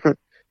setting's different,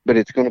 but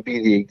it's going to be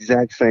the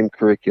exact same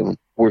curriculum.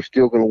 We're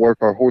still going to work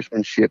our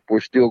horsemanship. We're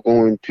still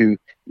going to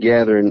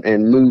gather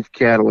and move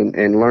cattle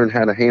and learn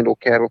how to handle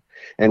cattle,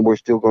 and we're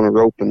still going to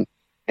rope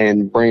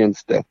and brand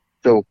stuff.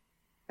 So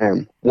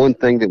one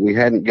thing that we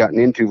hadn't gotten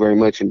into very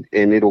much, and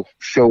it'll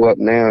show up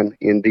now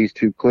in these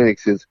two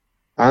clinics, is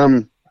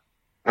I'm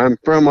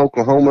from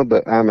Oklahoma,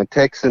 but I'm a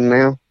Texan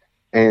now,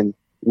 and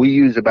we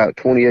use about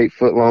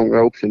 28-foot long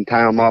ropes and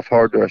tie them off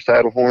hard to our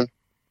saddle horn.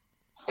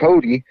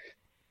 Cody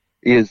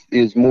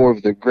is more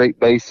of the Great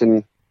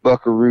Basin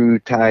buckaroo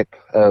type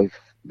of,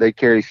 they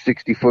carry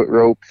 60-foot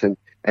ropes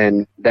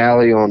and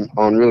dally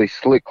on really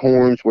slick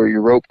horns where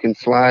your rope can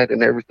slide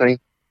and everything.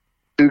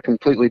 Two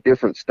completely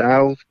different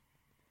styles,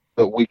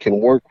 but we can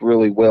work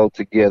really well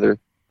together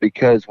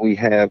because we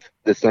have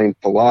the same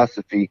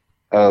philosophy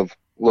of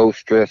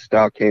low-stress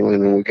stock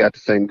handling, and we got the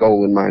same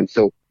goal in mind.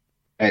 So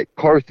at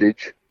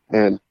Carthage,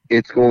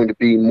 it's going to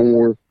be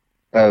more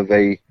of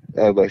a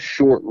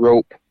short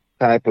rope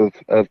type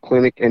of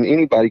clinic, and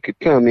anybody could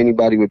come.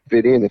 Anybody would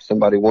fit in. If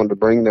somebody wanted to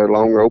bring their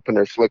long rope and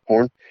their slick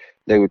horn,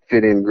 they would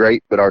fit in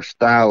great. But our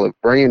style of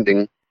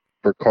branding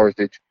for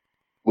Carthage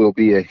will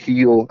be a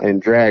heel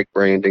and drag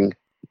branding,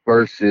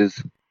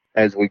 versus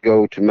as we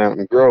go to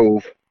Mountain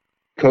Grove,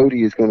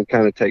 Cody is going to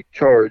kind of take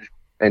charge,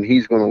 and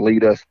he's going to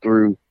lead us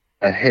through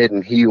a head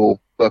and heel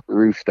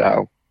buckaroo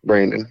style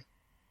branding.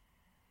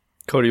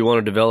 Cody, you want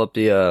to develop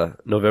the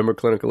November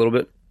clinic a little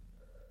bit?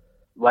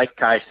 Like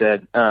Kai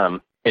said,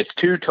 it's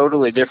two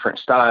totally different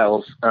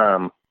styles,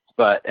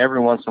 but every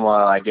once in a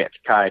while I get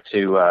Kai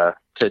to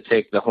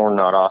take the horn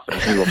knot off,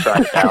 and he will try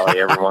to tally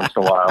every once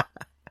in a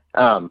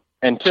while.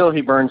 Until he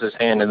burns his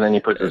hand, and then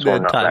he puts his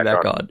horn knot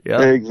back on.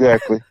 Yeah,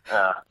 exactly.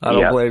 I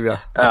don't blame you.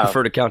 I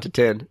prefer to count to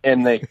 10.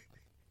 And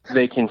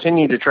they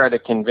continue to try to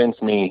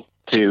convince me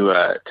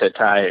to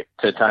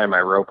tie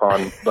my rope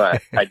on,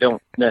 but I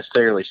don't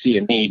necessarily see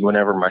a need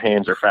whenever my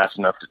hands are fast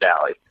enough to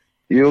dally.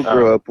 You'll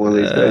grow up one of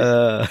these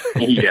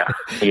days. Yeah.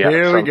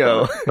 Here we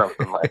go.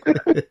 Something like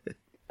that.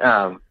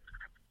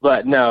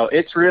 But no,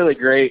 it's really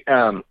great.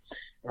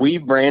 We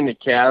branded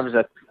calves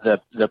at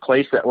the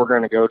place that we're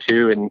going to go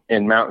to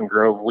in Mountain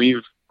Grove.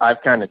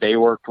 I've kind of day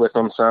worked with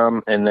them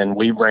some, and then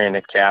we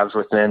branded calves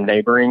with them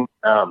neighboring.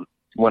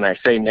 When I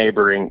say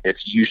neighboring,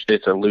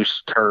 it's a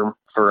loose term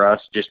for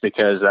us, just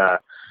because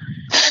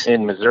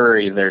in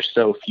Missouri there's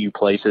so few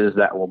places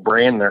that will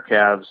brand their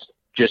calves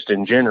just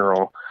in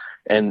general,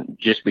 and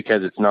just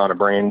because it's not a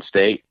brand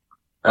state.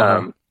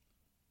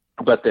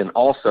 But then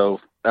also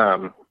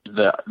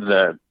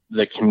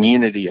the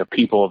community of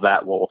people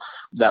that will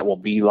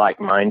be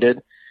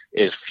like-minded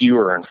is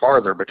fewer and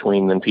farther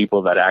between than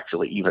people that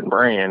actually even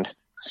brand.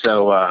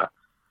 So,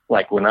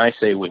 like when I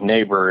say with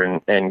neighbor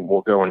and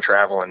we'll go and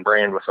travel and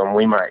brand with them,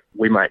 we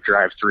might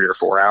drive 3 or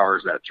 4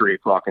 hours at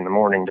 3:00 in the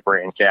morning to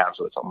brand calves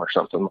with them or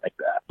something like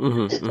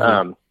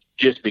that.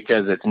 Just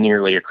because it's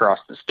nearly across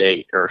the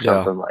state or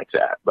something like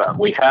that. But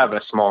we have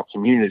a small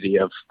community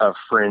of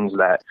friends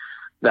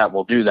that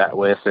will do that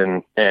with,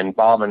 and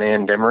Bob and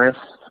Ann Demarest,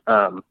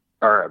 are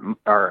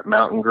at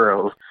Mountain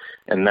Grove,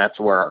 and that's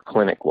where our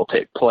clinic will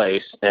take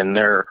place. And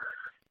they're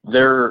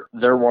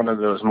one of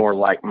those more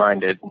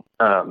like-minded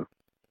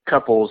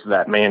couples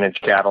that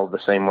manage cattle the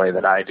same way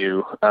that I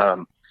do.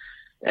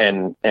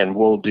 And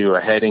we'll do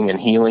a heading and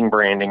healing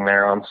branding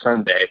there on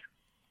Sunday.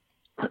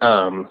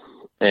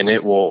 And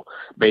it will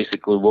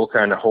basically, we'll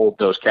kind of hold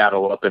those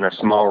cattle up in a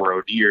small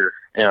roe deer,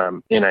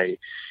 in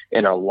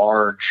a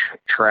large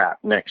trap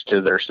next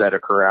to their set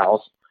of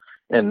corrals.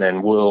 And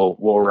then we'll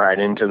ride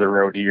into the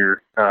roe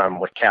deer,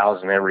 with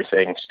cows and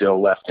everything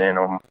still left in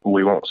them.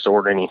 We won't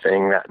sort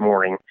anything that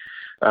morning.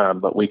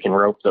 But we can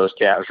rope those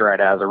calves right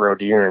out of the roe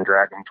deer and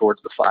drag them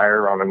towards the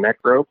fire on a neck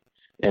rope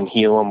and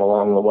heal them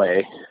along the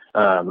way.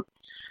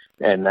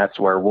 And that's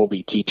where we'll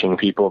be teaching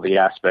people the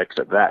aspects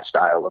of that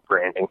style of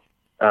branding,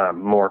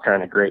 more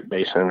kind of Great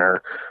Basin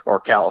or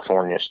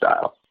California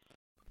style.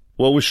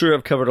 Well, we sure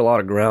have covered a lot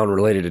of ground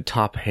related to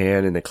Top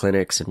Hand and the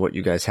clinics and what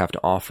you guys have to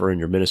offer in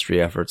your ministry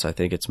efforts. I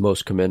think it's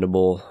most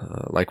commendable,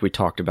 like we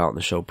talked about in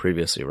the show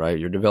previously, right?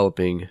 You're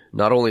developing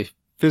not only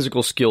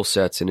physical skill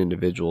sets in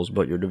individuals,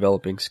 but you're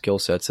developing skill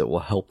sets that will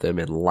help them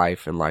in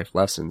life and life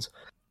lessons.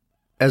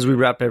 As we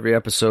wrap every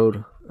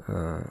episode,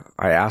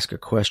 I ask a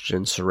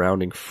question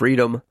surrounding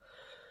freedom.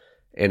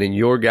 And in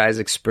your guys'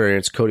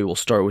 experience, Cody, we'll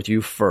start with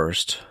you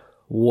first.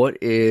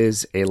 What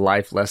is a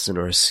life lesson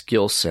or a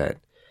skill set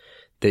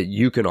that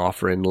you can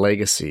offer in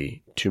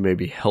legacy to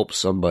maybe help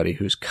somebody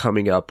who's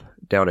coming up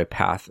down a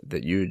path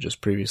that you just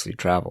previously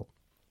traveled?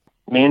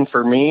 Man,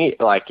 for me,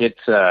 like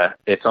it's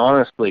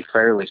honestly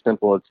fairly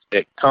simple.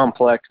 It's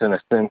complex in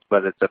a sense,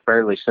 but it's a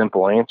fairly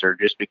simple answer,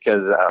 just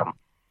because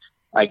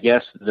I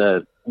guess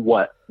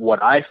what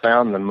I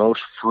found the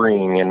most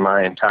freeing in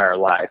my entire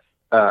life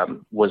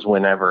was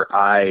whenever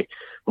I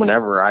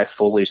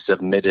fully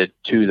submitted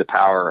to the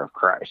power of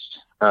Christ,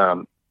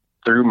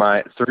 through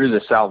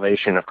the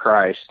salvation of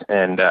Christ,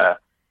 and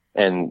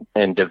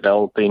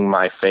developing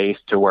my faith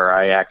to where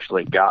I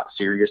actually got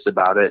serious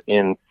about it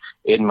in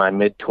my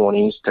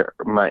mid-20s to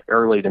my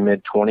early to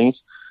mid-20s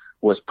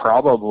was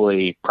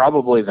probably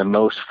the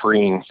most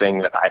freeing thing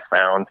that I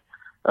found,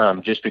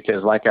 just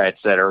because, like I had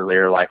said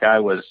earlier, like I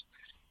was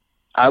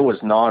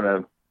not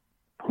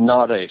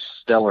a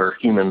stellar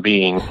human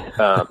being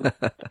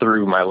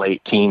through my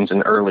late teens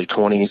and early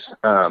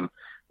 20s.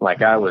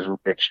 Like I was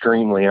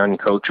extremely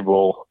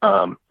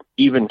uncoachable,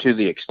 even to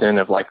the extent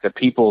of like the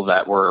people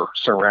that were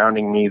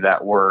surrounding me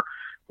that were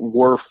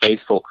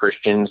faithful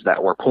Christians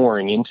that were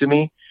pouring into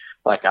me.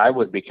 Like I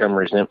would become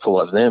resentful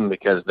of them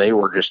because they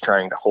were just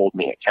trying to hold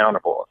me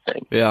accountable of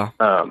things. Yeah,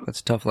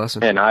 that's a tough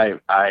lesson. And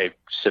I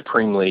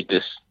supremely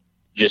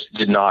just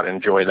did not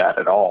enjoy that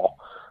at all.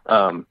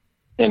 And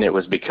it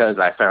was because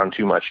I found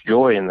too much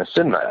joy in the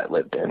sin that I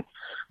lived in.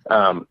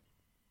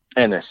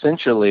 And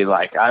essentially,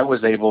 like I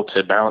was able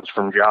to bounce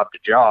from job to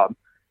job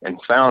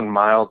and found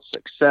mild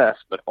success,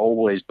 but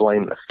always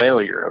blame the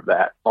failure of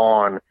that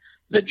on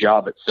the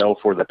job itself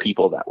or the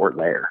people that were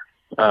there.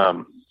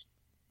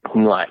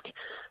 Like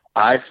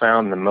I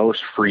found the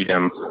most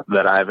freedom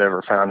that I've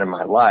ever found in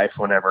my life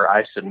whenever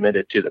I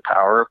submitted to the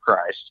power of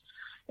Christ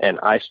and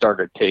I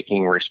started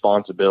taking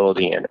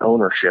responsibility and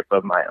ownership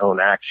of my own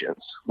actions.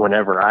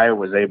 Whenever I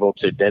was able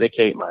to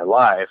dedicate my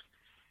life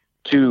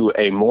to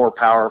a more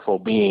powerful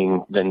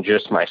being than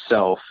just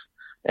myself,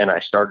 and I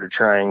started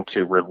trying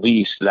to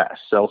release that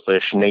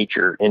selfish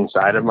nature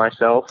inside of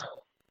myself,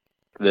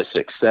 the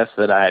success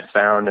that I had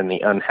found and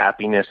the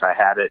unhappiness I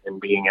had it in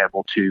being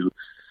able to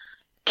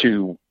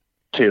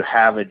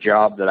have a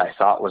job that I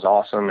thought was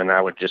awesome, and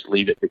I would just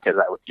leave it because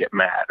I would get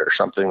mad or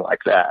something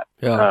like that.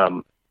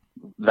 Yeah.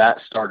 That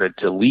started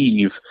to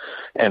leave,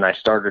 and I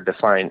started to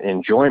find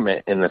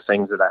enjoyment in the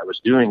things that I was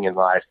doing in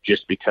life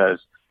just because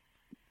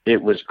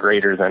it was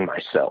greater than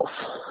myself.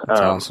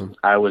 That's awesome.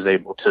 I was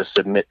able to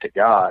submit to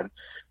God,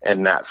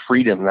 and that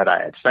freedom that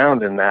I had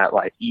found in that,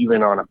 like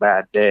even on a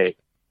bad day,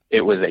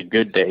 it was a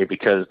good day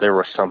because there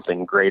was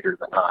something greater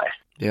than I.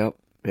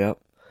 Yep.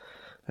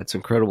 That's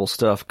incredible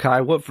stuff. Kai,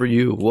 what for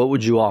you? What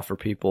would you offer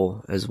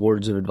people as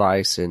words of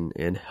advice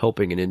in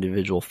helping an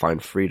individual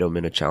find freedom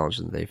in a challenge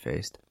that they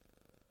faced?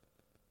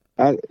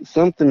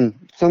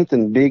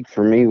 Something big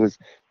for me was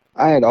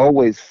I had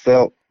always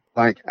felt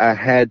like I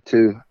had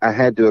to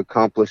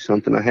accomplish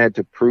something. I had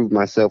to prove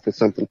myself with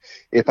something.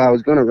 If I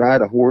was going to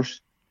ride a horse,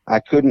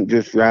 I couldn't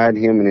just ride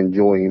him and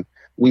enjoy him.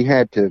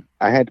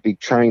 I had to be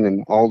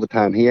training all the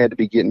time. He had to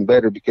be getting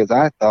better because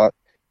I thought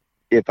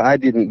if I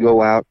didn't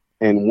go out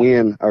and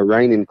win a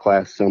reining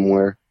class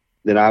somewhere,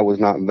 that I was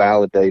not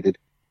validated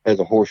as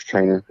a horse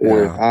trainer,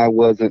 or if I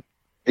wasn't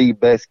the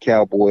best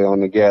cowboy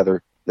on the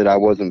gather, that I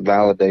wasn't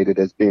validated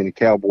as being a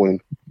cowboy.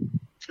 And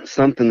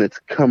something that's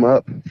come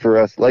up for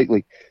us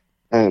lately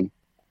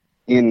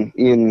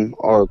in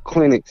our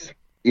clinics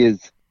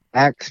is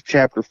Acts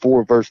chapter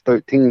 4, verse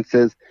 13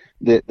 says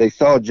that they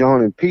saw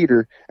John and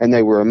Peter, and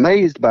they were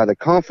amazed by the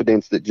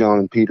confidence that John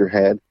and Peter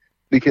had,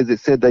 because it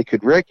said they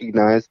could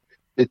recognize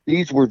that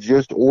these were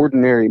just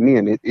ordinary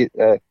men.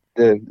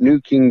 The New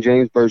King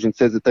James Version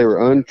says that they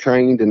were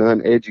untrained and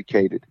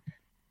uneducated,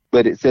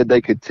 but it said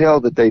they could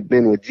tell that they'd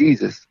been with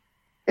Jesus.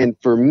 And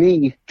for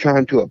me,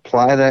 trying to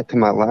apply that to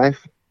my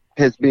life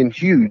has been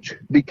huge,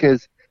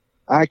 because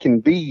I can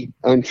be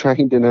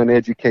untrained and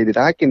uneducated.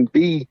 I can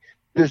be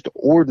just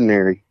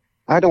ordinary.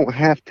 I don't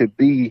have to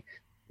be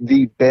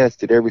the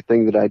best at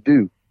everything that I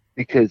do,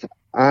 because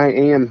I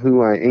am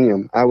who I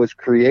am. I was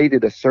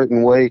created a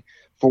certain way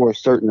for a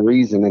certain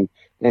reason.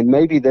 And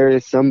maybe there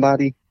is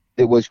somebody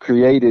that was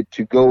created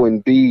to go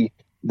and be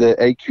the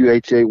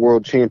AQHA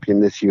world champion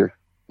this year.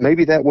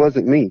 Maybe that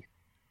wasn't me.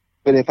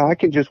 But if I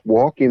can just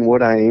walk in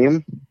what I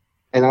am,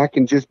 and I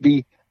can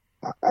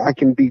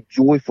be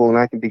joyful and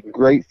I can be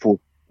grateful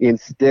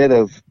instead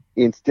of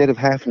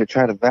having to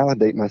try to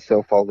validate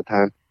myself all the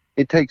time,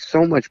 it takes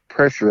so much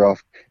pressure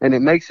off, and it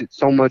makes it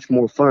so much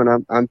more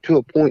fun. I'm to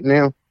a point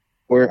now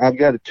where I've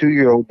got a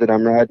 2-year-old that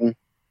I'm riding,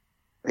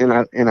 and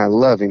I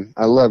love him.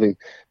 I love him,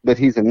 but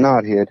he's a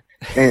knothead.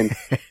 And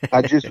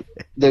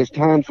there's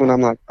times when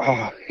I'm like,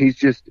 oh, he's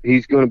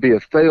going to be a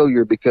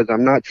failure because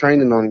I'm not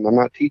training on him. I'm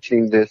not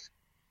teaching him this.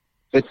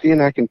 But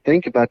then I can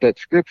think about that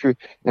scripture,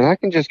 and I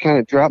can just kind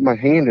of drop my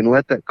hand and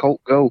let that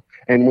colt go.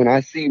 And when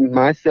I see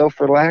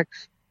myself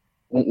relax,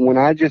 when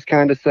I just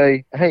kind of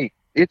say, hey,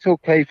 it's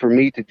okay for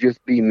me to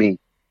just be me.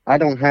 I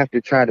don't have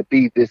to try to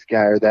be this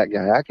guy or that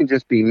guy. I can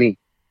just be me.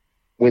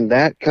 When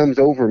that comes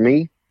over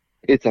me,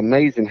 it's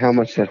amazing how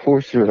much that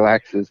horse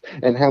relaxes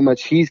and how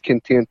much he's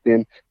content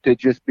then to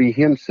just be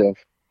himself.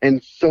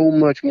 And so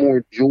much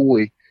more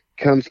joy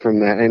comes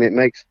from that. And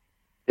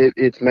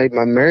it's made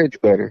my marriage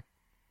better,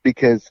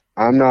 because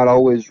I'm not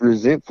always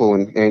resentful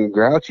and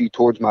grouchy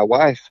towards my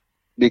wife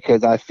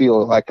because I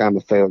feel like I'm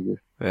a failure.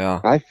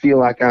 Yeah. I feel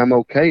like I'm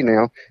okay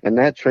now, and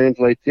that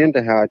translates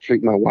into how I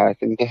treat my wife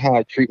and to how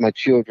I treat my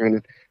children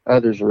and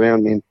others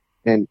around me.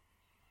 And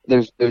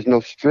there's no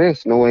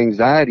stress, no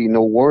anxiety,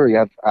 no worry.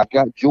 I've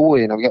got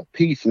joy, and I've got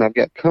peace, and I've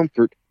got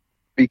comfort,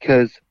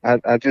 because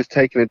I've just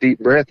taken a deep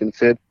breath and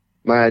said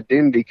my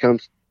identity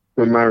comes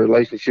from my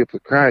relationship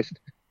with Christ,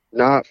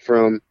 not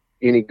from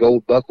any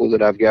gold buckle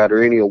that I've got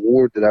or any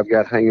award that I've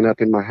got hanging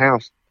up in my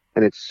house.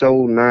 And it's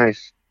so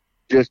nice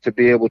just to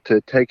be able to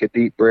take a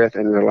deep breath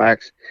and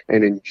relax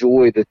and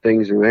enjoy the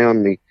things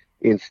around me,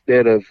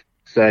 instead of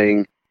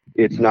saying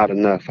it's not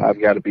enough.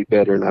 I've got to be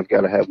better and I've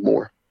got to have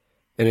more.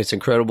 And it's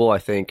incredible. I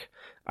think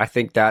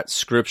that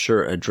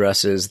scripture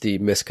addresses the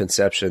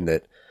misconception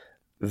that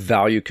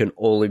value can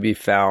only be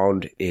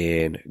found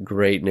in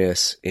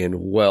greatness,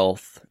 in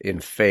wealth, in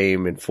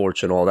fame, in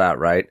fortune, all that,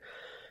 right?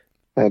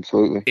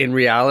 Absolutely. In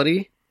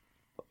reality,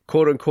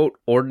 quote unquote,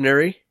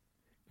 ordinary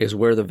is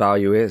where the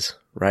value is,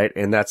 right?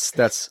 And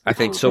that's, I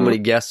think so many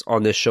guests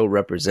on this show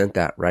represent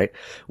that, right?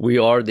 We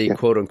are the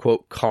quote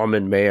unquote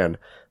common man,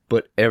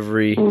 but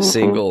every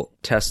single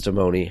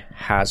testimony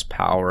has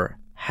power,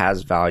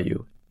 has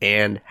value,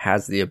 and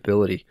has the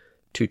ability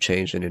to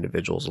change an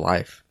individual's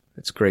life.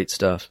 It's great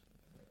stuff.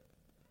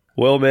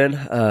 Well, man,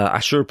 I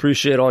sure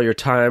appreciate all your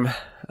time,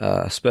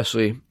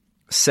 especially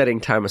setting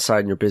time aside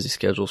in your busy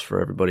schedules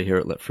for everybody here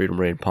at Let Freedom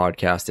Reign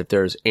podcast. If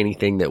there's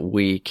anything that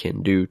we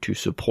can do to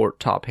support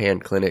Top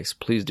Hand Clinics,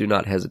 please do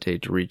not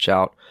hesitate to reach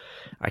out.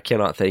 I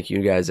cannot thank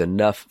you guys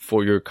enough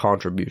for your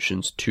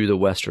contributions to the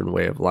Western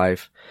way of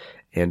life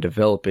and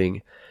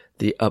developing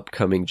the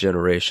upcoming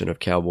generation of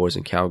cowboys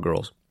and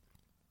cowgirls.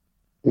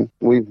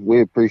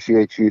 We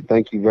appreciate you.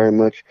 Thank you very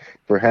much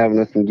for having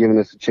us and giving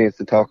us a chance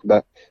to talk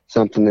about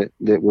something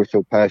that we're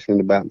so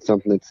passionate about and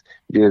something that's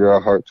dear to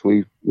our hearts.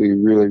 We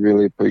really,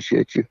 really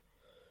appreciate you.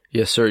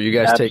 Yes, sir. You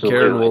guys Absolutely. take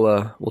care, and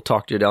we'll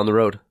talk to you down the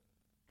road.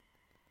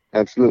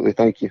 Absolutely.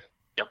 Thank you.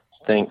 Yep.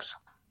 Thanks.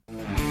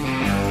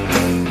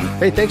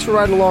 Hey, thanks for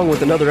riding along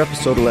with another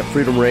episode of Let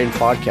Freedom Reign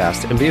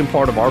podcast and being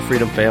part of our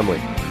Freedom family.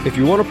 If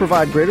you want to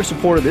provide greater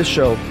support of this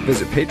show,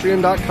 visit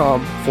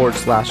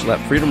patreon.com/Let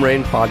Freedom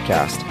Reign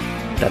podcast.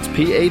 That's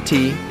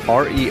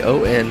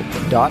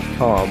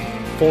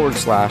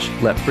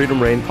patreon.com/Let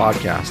Freedom Reign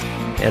podcast.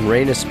 And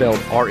Reign is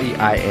spelled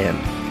REIN.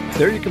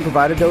 There you can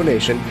provide a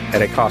donation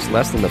at a cost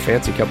less than the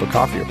fancy cup of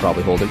coffee you're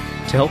probably holding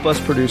to help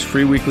us produce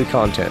free weekly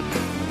content.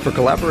 For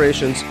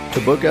collaborations,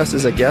 to book us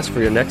as a guest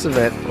for your next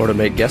event, or to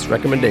make guest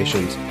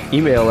recommendations,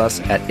 email us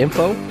at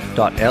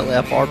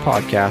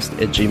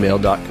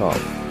info.lfrpodcast@gmail.com.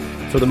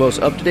 For the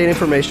most up-to-date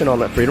information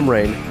on Let Freedom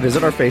Reign,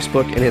 visit our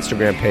Facebook and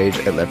Instagram page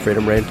at Let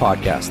Freedom Reign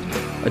Podcast.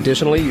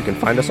 Additionally, you can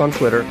find us on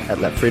Twitter at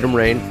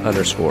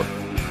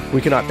LetFreedomReign_.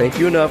 We cannot thank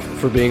you enough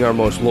for being our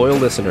most loyal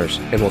listeners,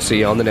 and we'll see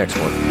you on the next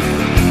one.